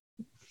know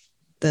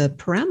the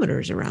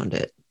parameters around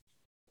it.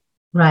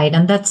 Right.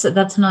 And that's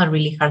not a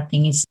really hard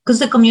thing. Is because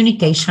the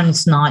communication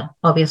is not,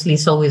 obviously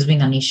it's always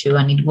been an issue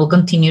and it will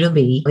continue to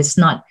be. It's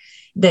not,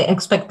 the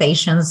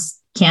expectations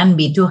can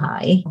be too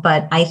high,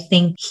 but I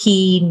think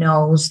he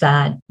knows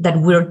that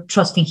we're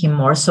trusting him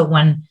more. So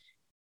when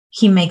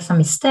he makes a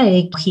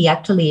mistake, he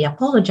actually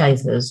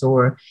apologizes,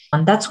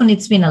 and that's when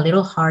it's been a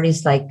little hard.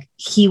 Is like,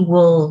 he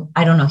will,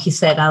 I don't know, he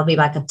said, I'll be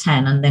back at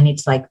 10, and then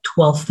it's like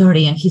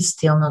 12:30 and he's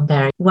still not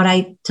there. What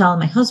I tell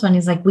my husband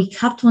is like, we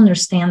have to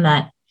understand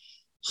that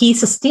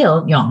he's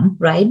still young,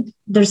 right?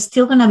 They're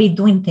still going to be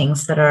doing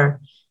things that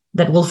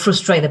will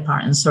frustrate the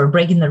parents or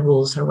breaking the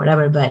rules or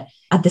whatever. But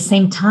at the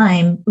same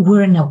time,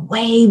 we're in a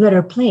way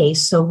better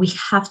place. So we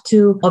have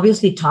to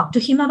obviously talk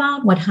to him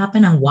about what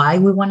happened and why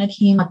we wanted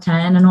him at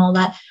 10 and all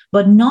that,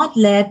 but not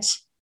let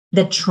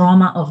the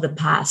trauma of the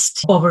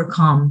past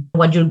overcome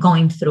what you're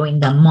going through in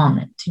that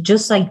moment.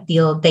 Just like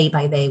deal day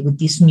by day with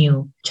these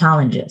new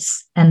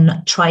challenges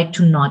and try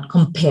to not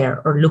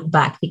compare or look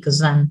back, because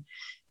then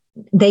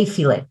they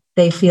feel it.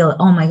 They feel,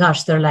 oh my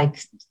gosh,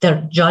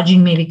 they're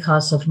judging me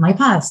because of my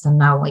past, and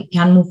now I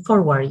can't move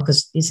forward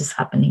because this is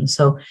happening.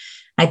 So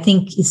I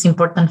think it's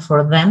important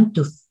for them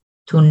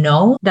to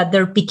know that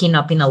they're picking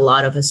up in a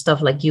lot of the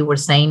stuff, like you were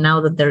saying,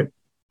 now that they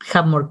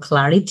have more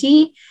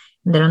clarity,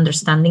 they're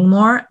understanding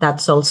more.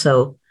 That's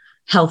also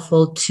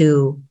helpful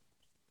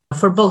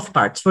for both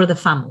parts, for the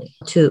family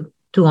to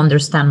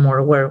understand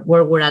more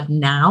where we're at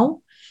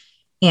now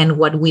and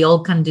what we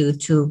all can do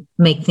to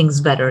make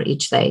things better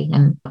each day,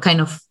 and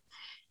kind of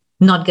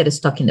not get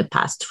stuck in the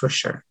past, for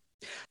sure.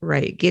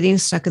 Right. Getting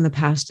stuck in the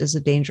past is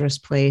a dangerous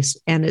place.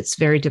 And it's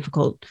very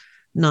difficult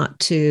not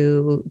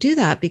to do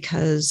that,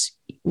 because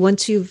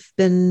once you've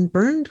been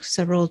burned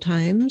several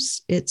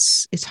times,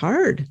 it's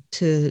hard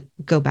to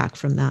go back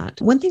from that.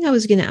 One thing I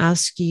was going to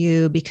ask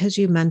you, because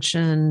you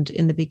mentioned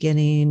in the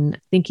beginning,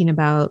 thinking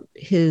about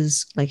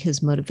his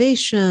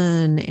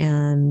motivation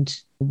and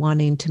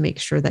wanting to make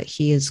sure that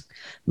he is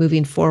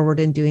moving forward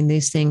and doing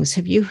these things.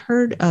 Have you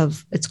heard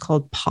of, it's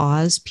called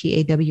PAWS,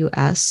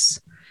 PAWS?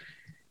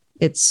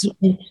 It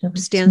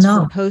stands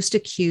for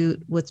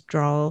post-acute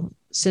withdrawal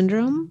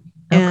syndrome.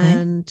 Okay.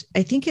 And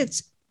I think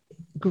it's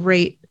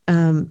great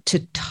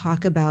to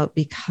talk about,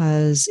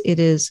 because it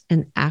is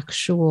an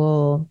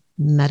actual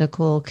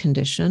medical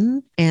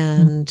condition,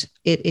 and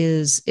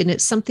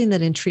it's something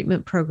that in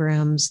treatment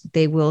programs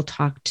they will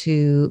talk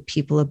to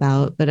people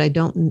about, but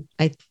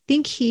I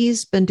think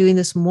he's been doing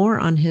this more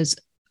on his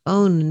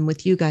own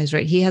with you guys,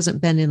 right? He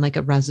hasn't been in like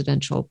a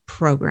residential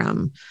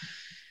program.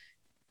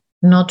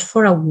 Not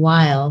for a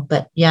while,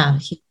 but yeah,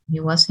 he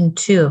was in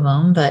 2 of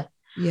them, but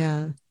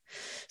yeah.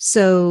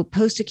 So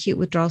post-acute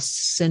withdrawal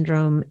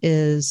syndrome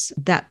is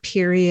that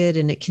period,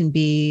 and it can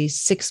be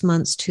 6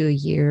 months to a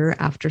year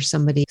after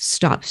somebody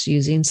stops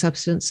using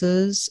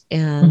substances,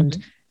 and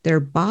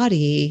their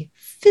body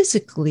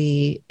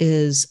physically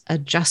is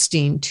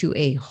adjusting to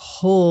a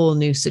whole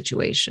new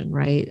situation,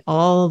 right?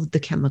 All of the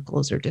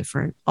chemicals are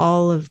different.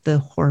 All of the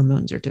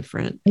hormones are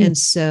different. And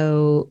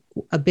so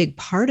a big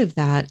part of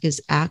that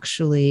is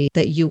actually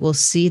that you will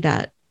see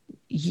that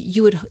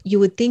you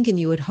would think, and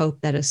you would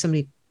hope that if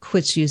somebody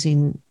quits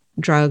using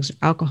drugs,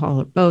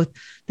 alcohol, or both,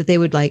 that they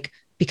would like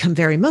become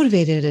very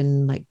motivated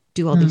and like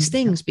do all these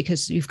things,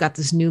 because you've got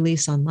this new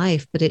lease on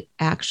life. But it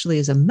actually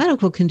is a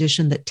medical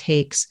condition that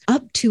takes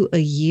up to a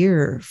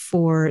year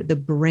for the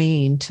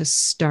brain to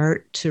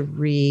start to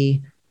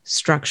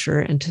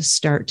restructure and to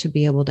start to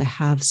be able to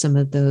have some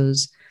of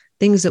those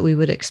things that we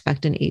would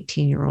expect an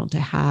 18-year-old to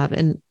have.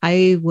 And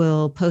I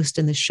will post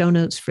in the show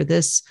notes for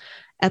this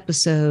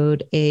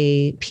episode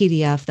a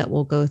PDF that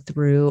will go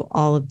through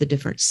all of the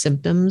different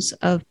symptoms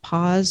of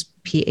PAWS,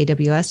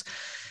 PAWS,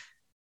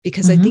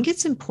 because I think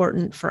it's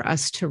important for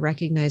us to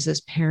recognize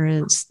as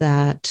parents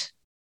that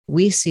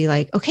we see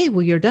like, okay,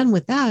 well, you're done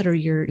with that, or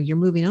you're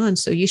moving on,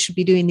 so you should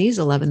be doing these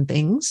 11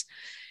 things.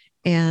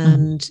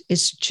 And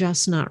it's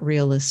just not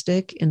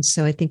realistic. And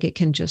so I think it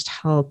can just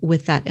help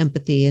with that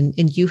empathy.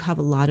 And you have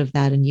a lot of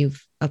that, and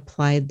you've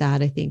applied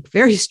that, I think,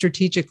 very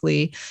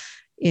strategically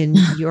in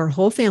your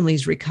whole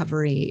family's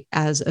recovery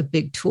as a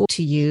big tool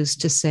to use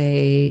to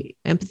say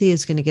empathy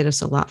is going to get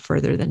us a lot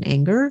further than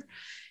anger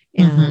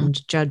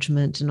and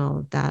judgment and all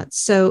of that.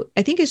 So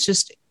I think it's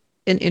just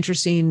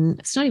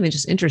it's not even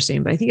just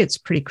interesting, but I think it's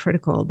pretty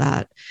critical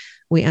that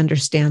we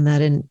understand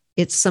that. And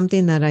it's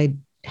something that I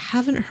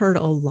haven't heard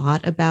a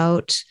lot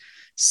about.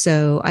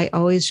 So I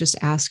always just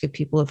ask if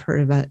people have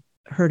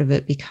heard of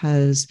it,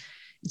 because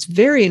it's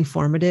very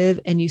informative,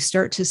 and you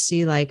start to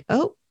see like,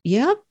 oh,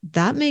 yeah,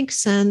 that makes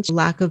sense.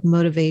 Lack of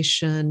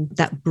motivation,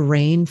 that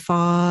brain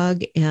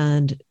fog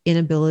and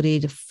inability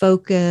to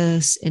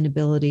focus,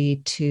 inability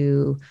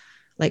to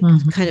like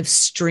kind of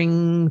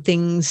string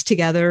things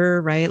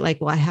together, right? Like,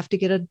 well, I have to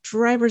get a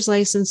driver's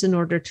license in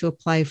order to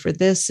apply for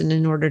this. And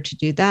in order to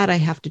do that, I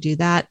have to do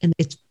that. And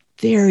it's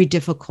very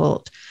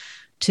difficult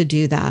to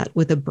do that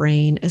with a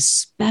brain,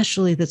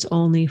 especially that's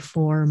only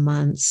 4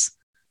 months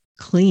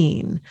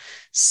clean.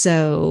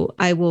 So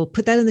I will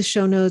put that in the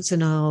show notes,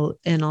 and I'll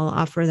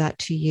offer that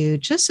to you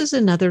just as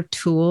another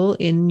tool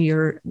in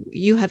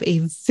you have a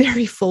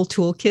very full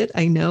toolkit,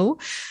 I know,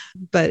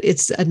 but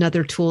it's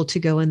another tool to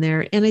go in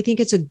there. And I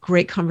think it's a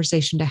great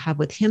conversation to have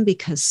with him,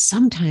 because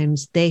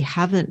sometimes they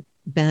haven't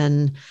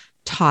been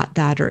taught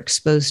that or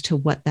exposed to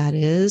what that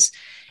is.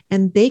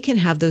 And they can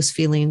have those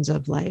feelings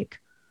of like,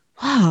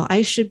 wow,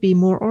 I should be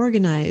more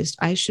organized.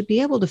 I should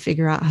be able to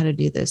figure out how to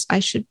do this. I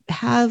should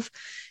have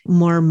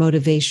more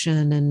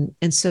motivation.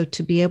 And so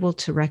to be able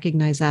to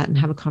recognize that and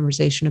have a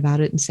conversation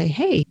about it and say,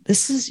 hey,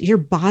 this is your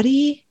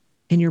body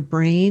and your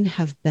brain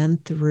have been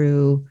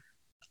through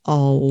a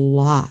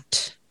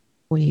lot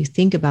when you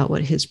think about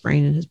what his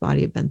brain and his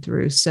body have been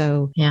through.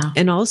 So, yeah.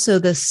 And also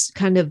this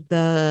kind of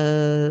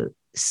the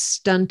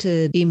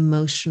stunted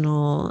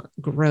emotional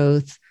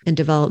growth and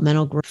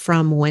developmental growth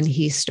from when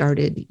he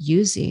started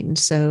using.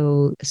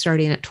 So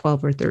starting at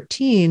 12 or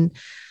 13,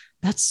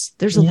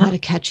 there's a lot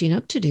of catching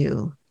up to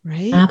do.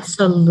 Right?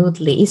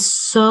 Absolutely. It's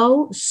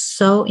so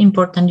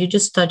important. You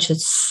just touched a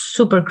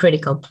super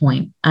critical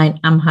point.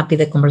 I'm happy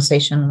the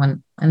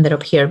conversation ended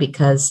up here,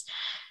 because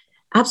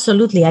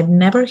absolutely, I've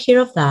never heard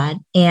of that.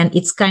 And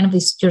it's kind of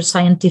your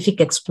scientific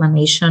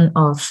explanation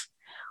of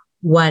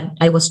what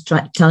I was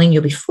telling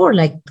you before,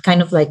 like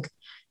kind of like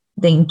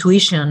the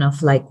intuition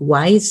of like,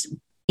 why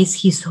is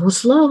he so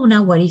slow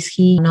now? Why is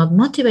he not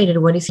motivated?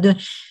 What is he doing?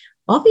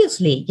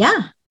 Obviously,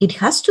 yeah. It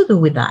has to do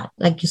with that.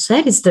 Like you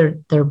said, it's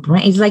their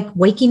brain. It's like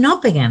waking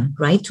up again,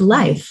 right, to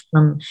life,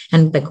 and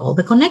like all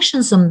the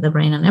connections on the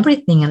brain and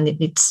everything. And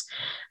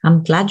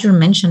I'm glad you're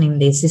mentioning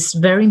this. It's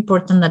very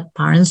important that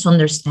parents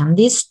understand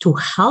this to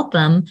help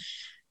them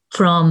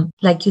from,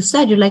 like you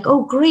said, you're like,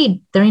 oh,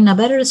 great, they're in a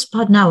better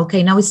spot now.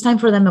 Okay, now it's time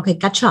for them. Okay,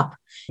 catch up,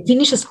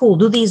 finish school,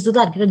 do this, do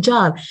that, get a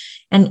job.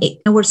 And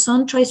our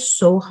son tries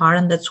so hard,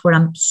 and that's where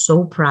I'm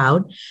so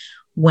proud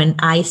when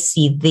I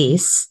see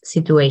this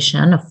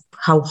situation of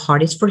how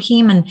hard it's for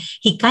him. And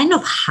he kind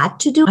of had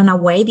to do in a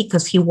way,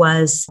 because he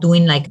was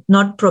doing like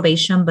not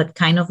probation, but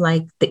kind of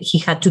like he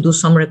had to do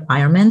some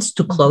requirements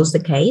to close the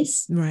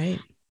case. Right.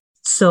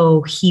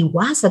 So he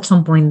was at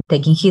some point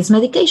taking his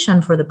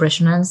medication for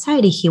depression and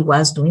anxiety. He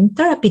was doing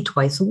therapy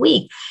twice a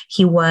week.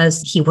 He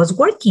was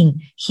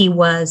working. He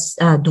was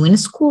doing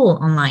school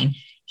online.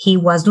 He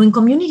was doing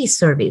community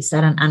service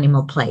at an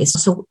animal place.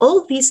 So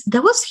all this,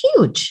 that was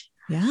huge.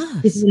 Yeah.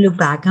 If you look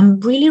back,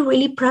 I'm really,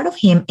 really proud of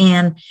him.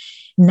 And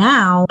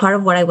now, part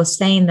of what I was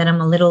saying that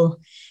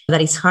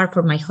it's hard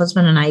for my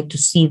husband and I to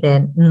see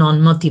the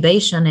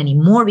non-motivation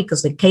anymore,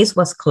 because the case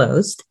was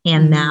closed.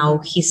 And now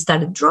he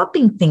started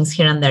dropping things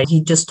here and there.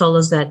 He just told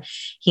us that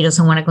he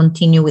doesn't want to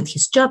continue with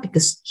his job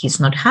because he's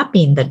not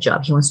happy in that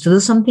job. He wants to do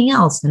something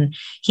else. And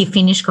he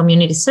finished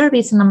community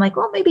service. And I'm like,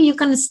 oh, maybe you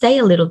can stay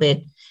a little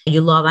bit.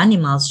 You love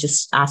animals.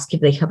 Just ask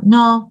if they have.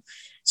 No.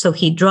 So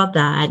he dropped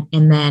that.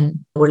 And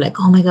then we're like,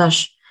 oh my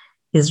gosh,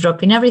 he's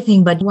dropping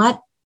everything. But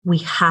what? We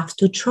have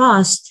to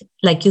trust,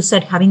 like you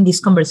said, having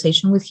this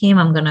conversation with him.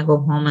 I'm going to go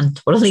home and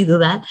totally do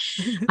that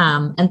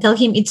and tell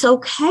him it's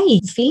okay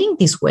feeling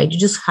this way. You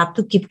just have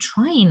to keep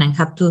trying and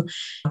have to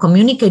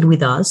communicate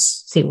with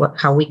us, see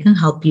how we can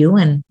help you,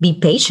 and be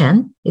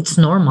patient. It's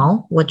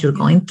normal what you're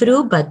going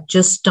through, but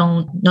just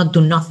not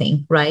do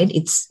nothing, right?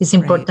 It's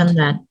important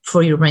that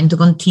for your brain to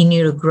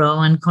continue to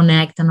grow and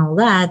connect and all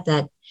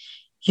that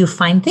you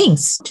find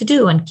things to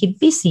do and keep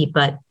busy.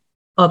 But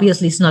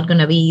obviously, it's not going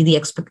to be the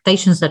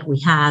expectations that we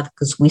have,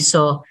 because we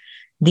saw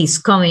this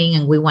coming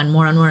and we want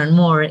more and more and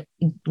more.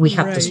 We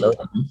have to slow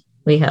down.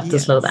 We have to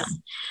slow down.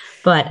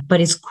 But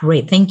it's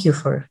great. Thank you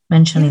for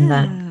mentioning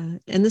that.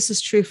 And this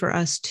is true for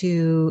us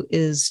too,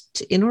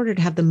 in order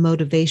to have the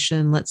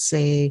motivation, let's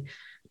say,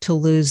 to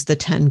lose the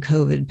 10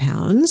 COVID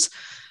pounds,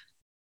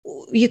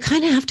 you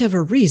kind of have to have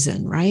a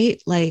reason,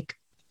 right? Like,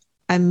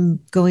 I'm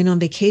going on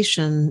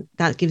vacation.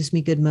 That gives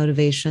me good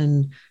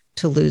motivation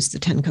to lose the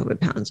 10 COVID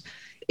pounds.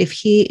 If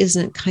he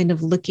isn't kind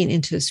of looking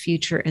into his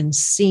future and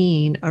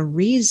seeing a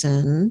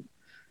reason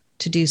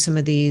to do some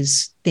of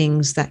these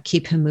things that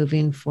keep him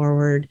moving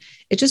forward,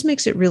 it just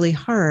makes it really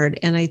hard.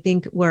 And I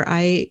think where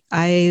I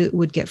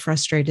would get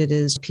frustrated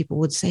is people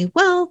would say,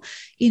 well,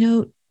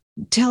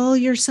 tell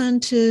your son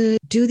to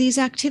do these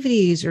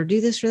activities or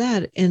do this or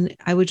that. And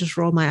I would just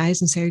roll my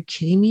eyes and say, are you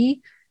kidding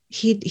me?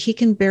 He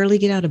can barely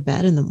get out of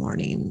bed in the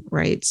morning.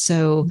 Right.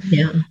 So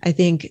I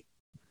think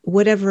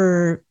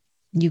whatever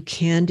you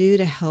can do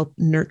to help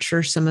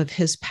nurture some of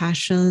his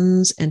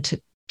passions and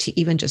to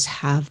even just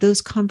have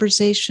those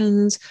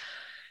conversations,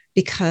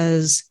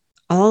 because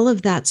all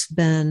of that's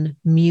been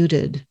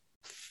muted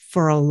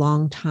for a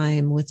long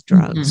time with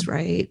drugs,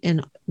 right?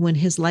 And when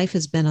his life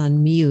has been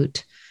on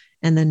mute,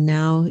 and then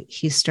now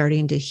he's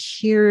starting to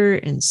hear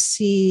and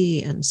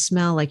see and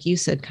smell, like you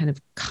said, kind of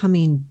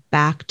coming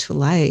back to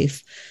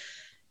life,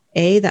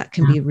 that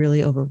can be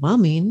really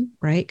overwhelming,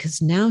 right?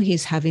 Because now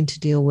he's having to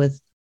deal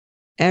with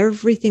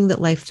everything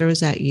that life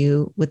throws at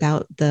you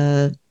without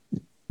the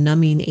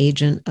numbing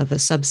agent of a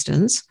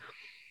substance.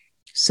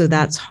 So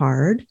that's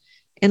hard.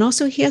 And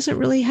also, he hasn't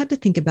really had to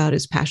think about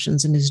his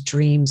passions and his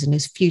dreams and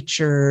his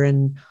future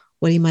and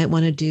what he might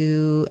want to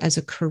do as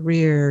a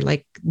career.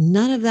 Like,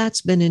 none of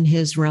that's been in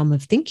his realm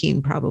of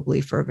thinking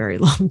probably for a very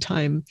long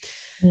time.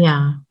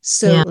 Yeah.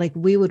 So like,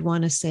 we would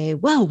want to say,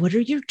 well, what are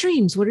your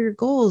dreams? What are your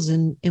goals?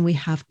 And we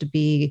have to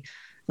be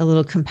a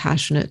little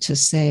compassionate to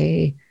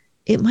say,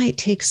 it might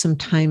take some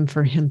time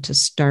for him to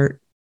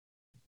start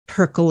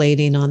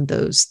percolating on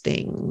those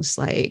things.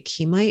 Like,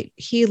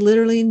 he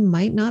literally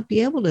might not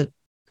be able to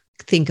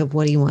think of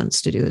what he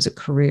wants to do as a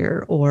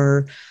career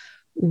or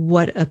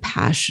what a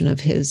passion of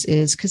his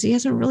is, because he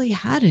hasn't really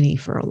had any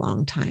for a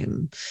long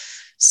time.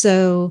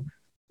 So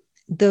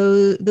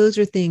those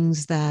are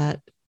things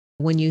that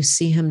when you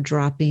see him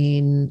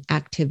dropping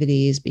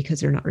activities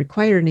because they're not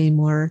required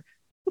anymore,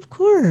 of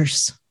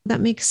course, that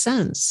makes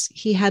sense.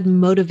 He had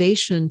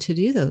motivation to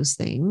do those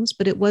things,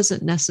 but it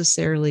wasn't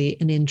necessarily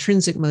an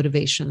intrinsic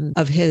motivation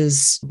of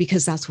his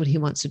because that's what he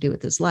wants to do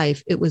with his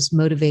life. It was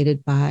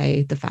motivated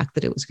by the fact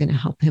that it was going to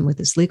help him with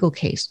his legal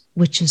case,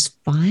 which is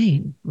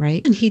fine,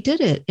 right? And he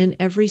did it. And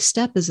every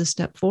step is a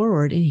step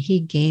forward. And he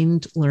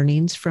gained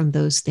learnings from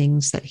those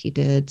things that he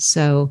did.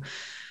 So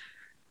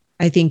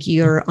I think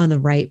you're on the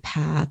right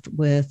path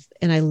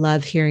and I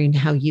love hearing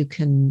how you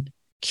can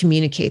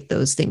communicate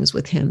those things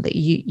with him, that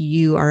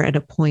you are at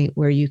a point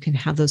where you can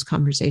have those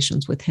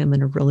conversations with him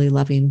in a really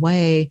loving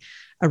way,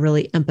 a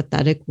really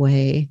empathetic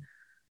way.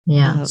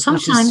 Yeah.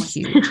 Sometimes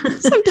he'll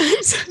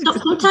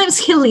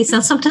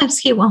listen, sometimes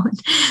he won't.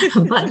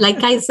 But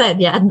like I said,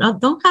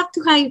 don't have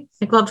to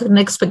have an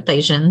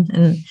expectation,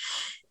 and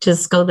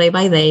just go day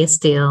by day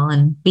still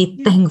and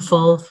be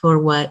thankful for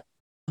what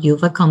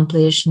you've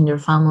accomplished in your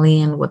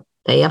family and what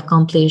they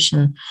accomplished.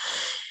 And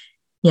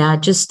I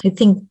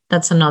think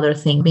that's another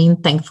thing, being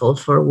thankful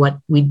for what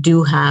we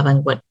do have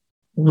and what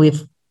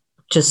we've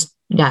just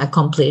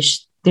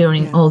accomplished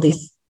during all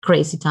these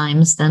crazy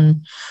times.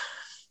 Then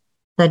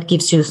that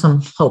gives you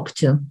some hope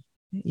too.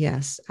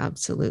 Yes,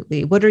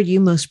 absolutely. What are you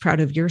most proud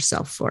of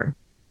yourself for?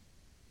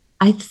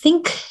 I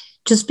think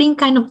just being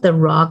kind of the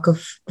rock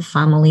of the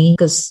family,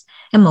 because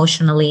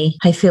emotionally,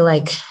 I feel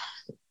like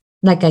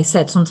I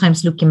said,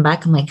 sometimes looking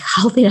back, I'm like,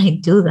 how did I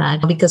do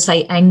that? Because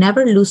I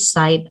never lose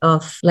sight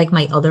of, like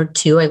my other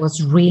two, I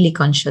was really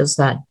conscious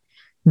that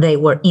they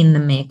were in the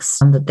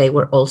mix and that they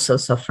were also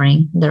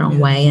suffering their own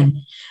way. And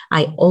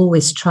I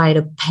always try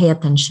to pay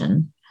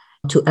attention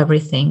to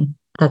everything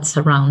that's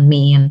around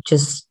me and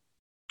just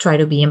try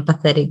to be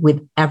empathetic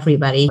with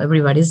everybody.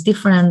 Everybody's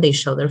different. They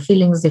show their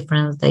feelings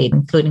different,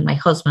 including my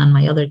husband,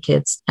 my other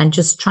kids, and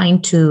just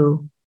trying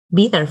to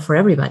be there for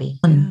everybody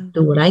and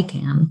do what I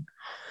can.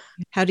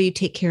 How do you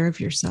take care of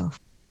yourself?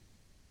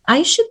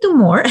 I should do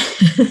more.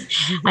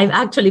 I've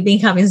actually been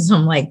having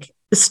some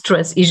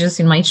stress issues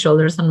in my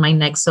shoulders and my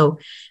neck. So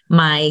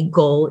my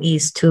goal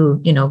is to,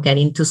 get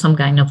into some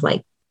kind of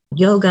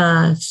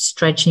yoga,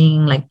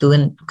 stretching,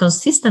 doing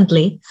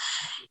consistently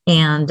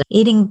and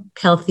eating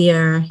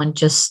healthier and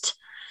just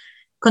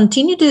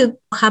continue to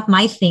have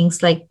my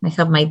things. Like I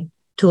have my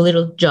 2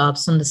 little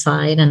jobs on the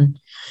side and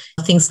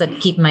things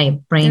that keep my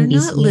brain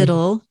busy. They're not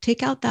little.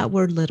 Take out that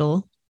word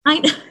little. I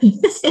know.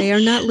 They are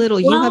not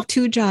little. Well, you have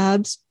 2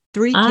 jobs,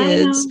 3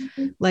 kids.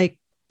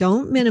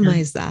 Don't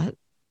minimize that.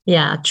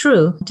 Yeah,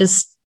 true.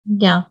 Just,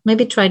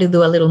 maybe try to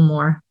do a little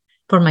more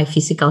for my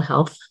physical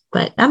health.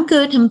 But I'm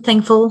good. I'm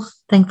thankful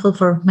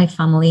for my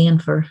family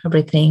and for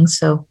everything.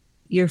 So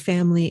your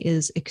family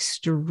is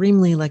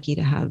extremely lucky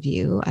to have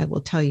you. I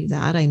will tell you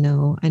that. I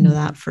know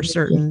that for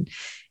certain.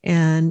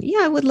 And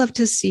I would love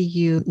to see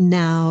you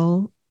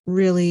now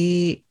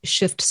really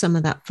shift some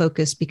of that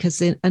focus, because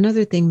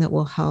another thing that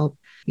will help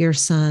your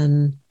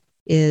son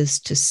is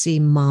to see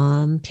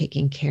mom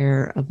taking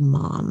care of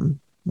mom,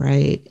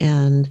 right?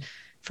 And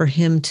for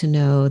him to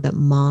know that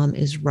mom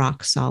is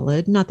rock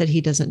solid, not that he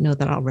doesn't know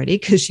that already,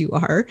 because you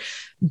are,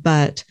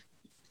 but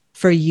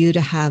for you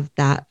to have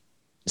that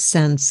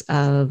sense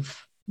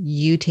of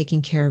you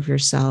taking care of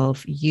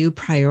yourself, you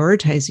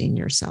prioritizing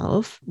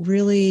yourself,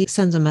 really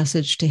sends a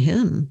message to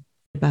him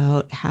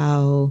about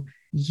how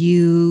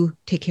you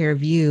take care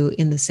of you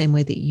in the same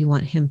way that you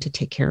want him to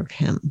take care of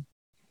him.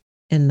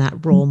 And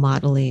that role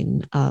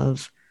modeling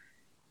of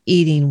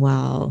eating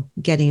well,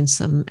 getting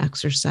some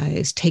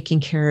exercise,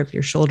 taking care of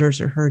your shoulders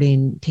are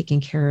hurting,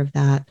 taking care of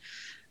that.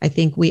 I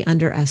think we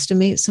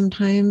underestimate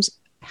sometimes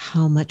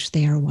how much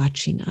they are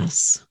watching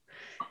us.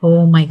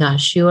 Oh my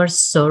gosh, you are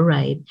so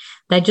right.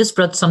 That just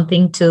brought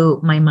something to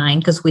my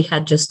mind because we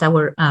had just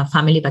our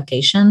family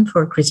vacation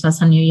for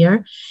Christmas and New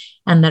Year.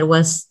 And that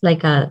was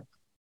like a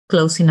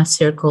closing a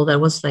circle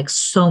that was like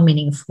so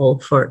meaningful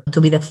for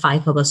to be the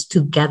five of us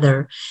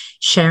together,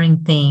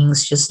 sharing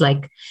things, just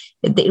like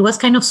it was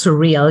kind of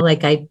surreal.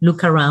 Like I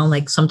look around,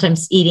 like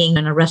sometimes eating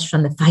in a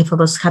restaurant, the five of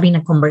us having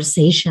a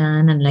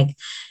conversation and like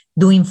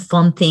doing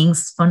fun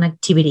things, fun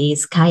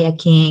activities,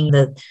 kayaking,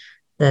 the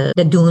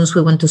dunes.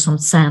 We went to some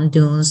sand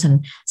dunes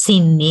and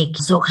seeing Nick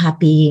so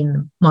happy in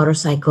the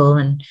motorcycle.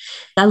 And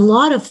a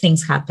lot of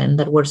things happened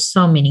that were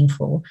so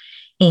meaningful.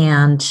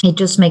 And it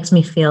just makes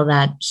me feel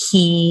that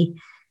he,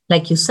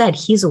 like you said,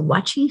 he's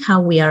watching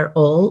how we are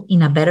all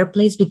in a better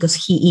place because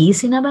he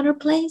is in a better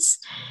place.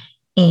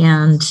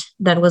 And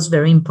that was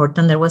very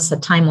important. There was a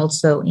time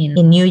also in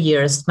New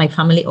Year's, my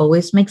family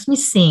always makes me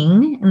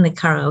sing in the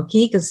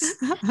karaoke because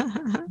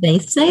they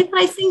say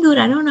I sing good.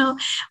 I don't know.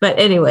 But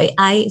anyway,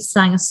 I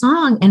sang a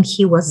song and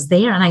he was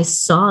there and I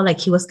saw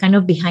like he was kind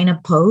of behind a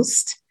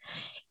post.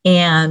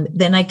 And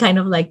then I kind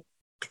of like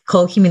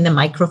called him in the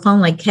microphone,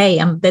 like, hey,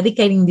 I'm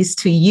dedicating this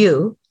to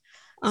you.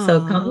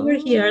 So come over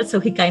here. So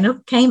he kind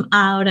of came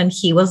out and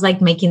he was like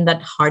making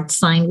that heart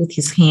sign with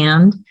his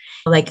hand,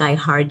 like I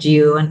heard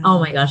you. And oh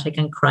my gosh, I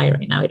can cry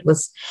right now. It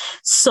was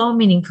so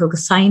meaningful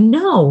because I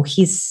know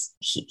he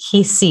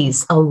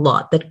sees a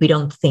lot that we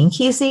don't think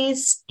he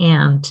sees.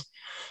 And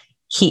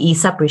he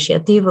is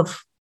appreciative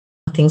of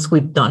things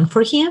we've done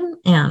for him.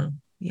 And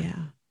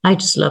yeah, I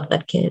just love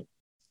that kid.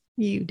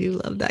 You do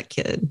love that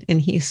kid.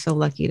 And he's so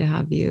lucky to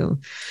have you.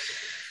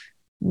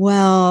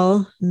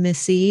 Well,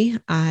 Missy,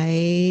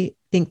 I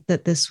think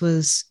that this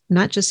was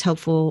not just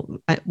helpful.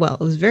 Well, it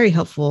was very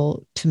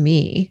helpful to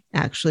me,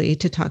 actually,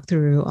 to talk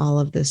through all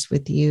of this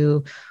with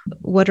you.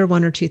 What are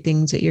one or two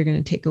things that you're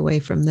going to take away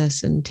from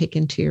this and take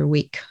into your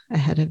week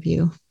ahead of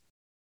you?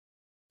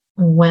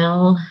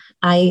 Well,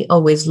 I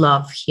always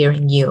love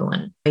hearing you,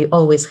 and I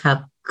always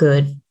have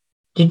good,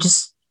 you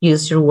just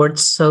use your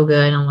words so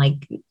good and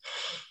like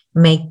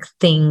make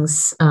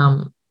things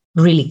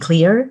really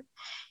clear.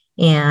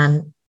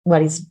 And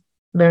what is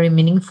very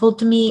meaningful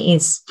to me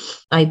is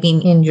I've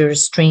been in your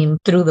stream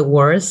through the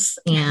wars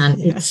and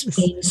yes. It's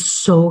been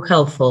so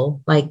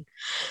helpful. Like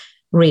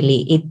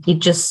really, it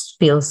just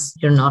feels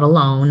you're not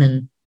alone.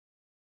 And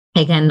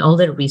again, all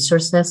the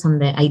resources and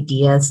the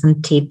ideas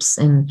and tips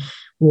and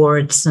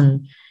words,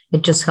 and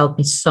it just helped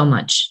me so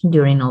much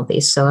during all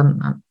this. So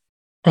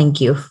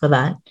thank you for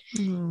that.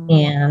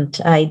 And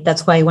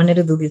that's why I wanted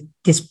to do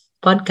this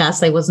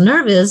podcast. I was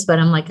nervous, but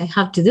I'm like, I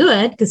have to do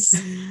it because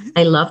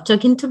I love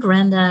talking to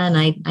Brenda. And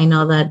I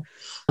know that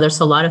there's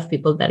a lot of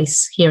people that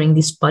is hearing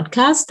this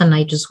podcast. And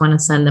I just want to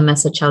send a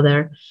message out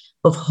there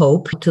of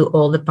hope to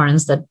all the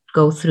parents that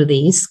go through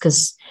this,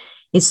 because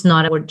it's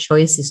not our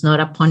choice. It's not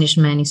a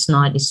punishment. It's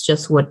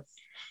just what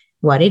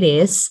it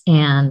is.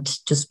 And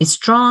just be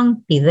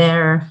strong, be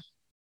there,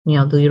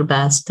 do your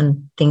best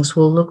and things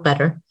will look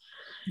better.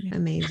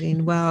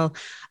 Amazing. Well,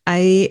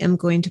 I am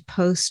going to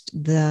post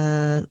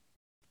the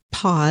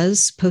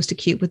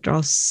post-acute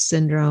withdrawal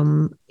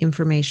syndrome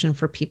information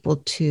for people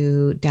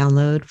to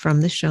download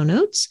from the show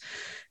notes.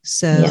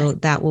 So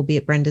that will be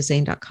at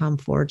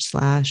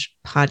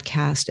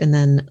brendazane.com/podcast, and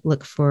then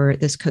look for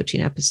this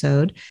coaching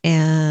episode.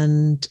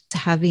 And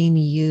having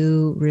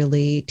you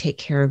really take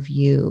care of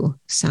you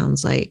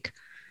sounds like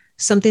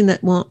something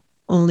that won't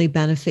only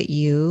benefit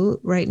you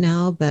right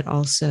now, but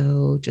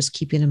also just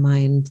keeping in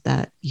mind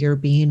that you're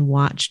being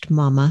watched,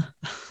 mama.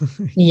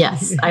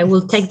 Yes, I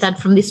will take that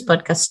from this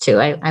podcast too.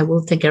 I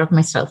will take care of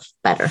myself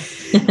better.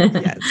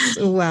 Yes.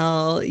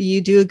 Well,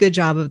 you do a good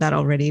job of that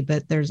already,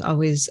 but there's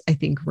always, I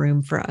think,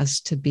 room for us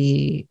to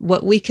be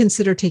what we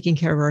consider taking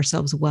care of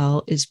ourselves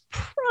well is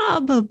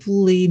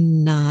probably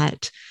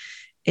not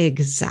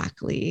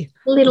exactly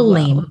a little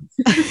lame.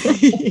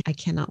 I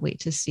cannot wait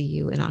to see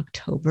you in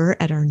October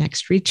at our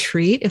next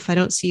retreat. If I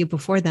don't see you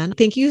before then,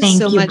 thank you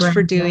so much, Brenda,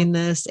 for doing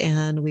this,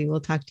 and we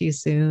will talk to you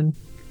soon.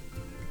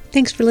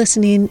 Thanks for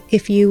listening.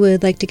 If you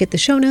would like to get the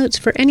show notes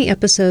for any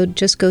episode,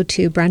 just go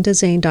to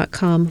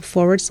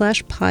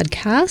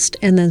brendazane.com/podcast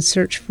and then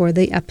search for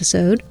the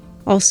episode.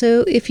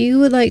 Also, if you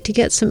would like to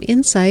get some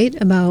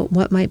insight about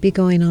what might be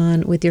going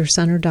on with your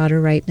son or daughter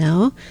right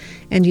now,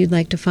 and you'd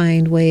like to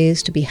find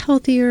ways to be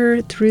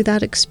healthier through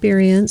that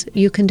experience,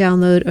 you can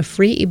download a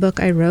free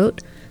ebook I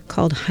wrote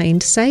called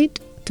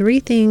Hindsight: 3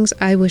 Things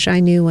I Wish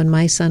I Knew When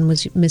My Son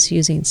Was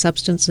Misusing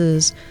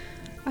Substances.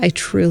 I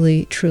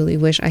truly, truly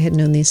wish I had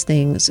known these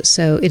things.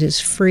 So it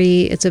is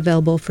free. It's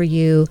available for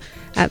you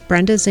at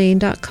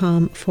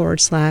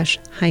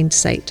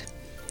brendazane.com/hindsight.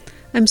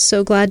 I'm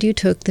so glad you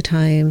took the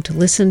time to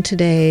listen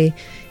today.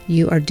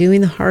 You are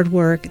doing the hard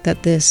work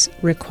that this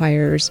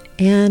requires,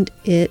 and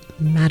it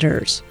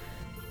matters.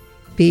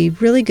 Be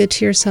really good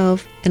to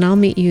yourself, and I'll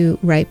meet you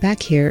right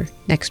back here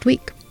next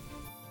week.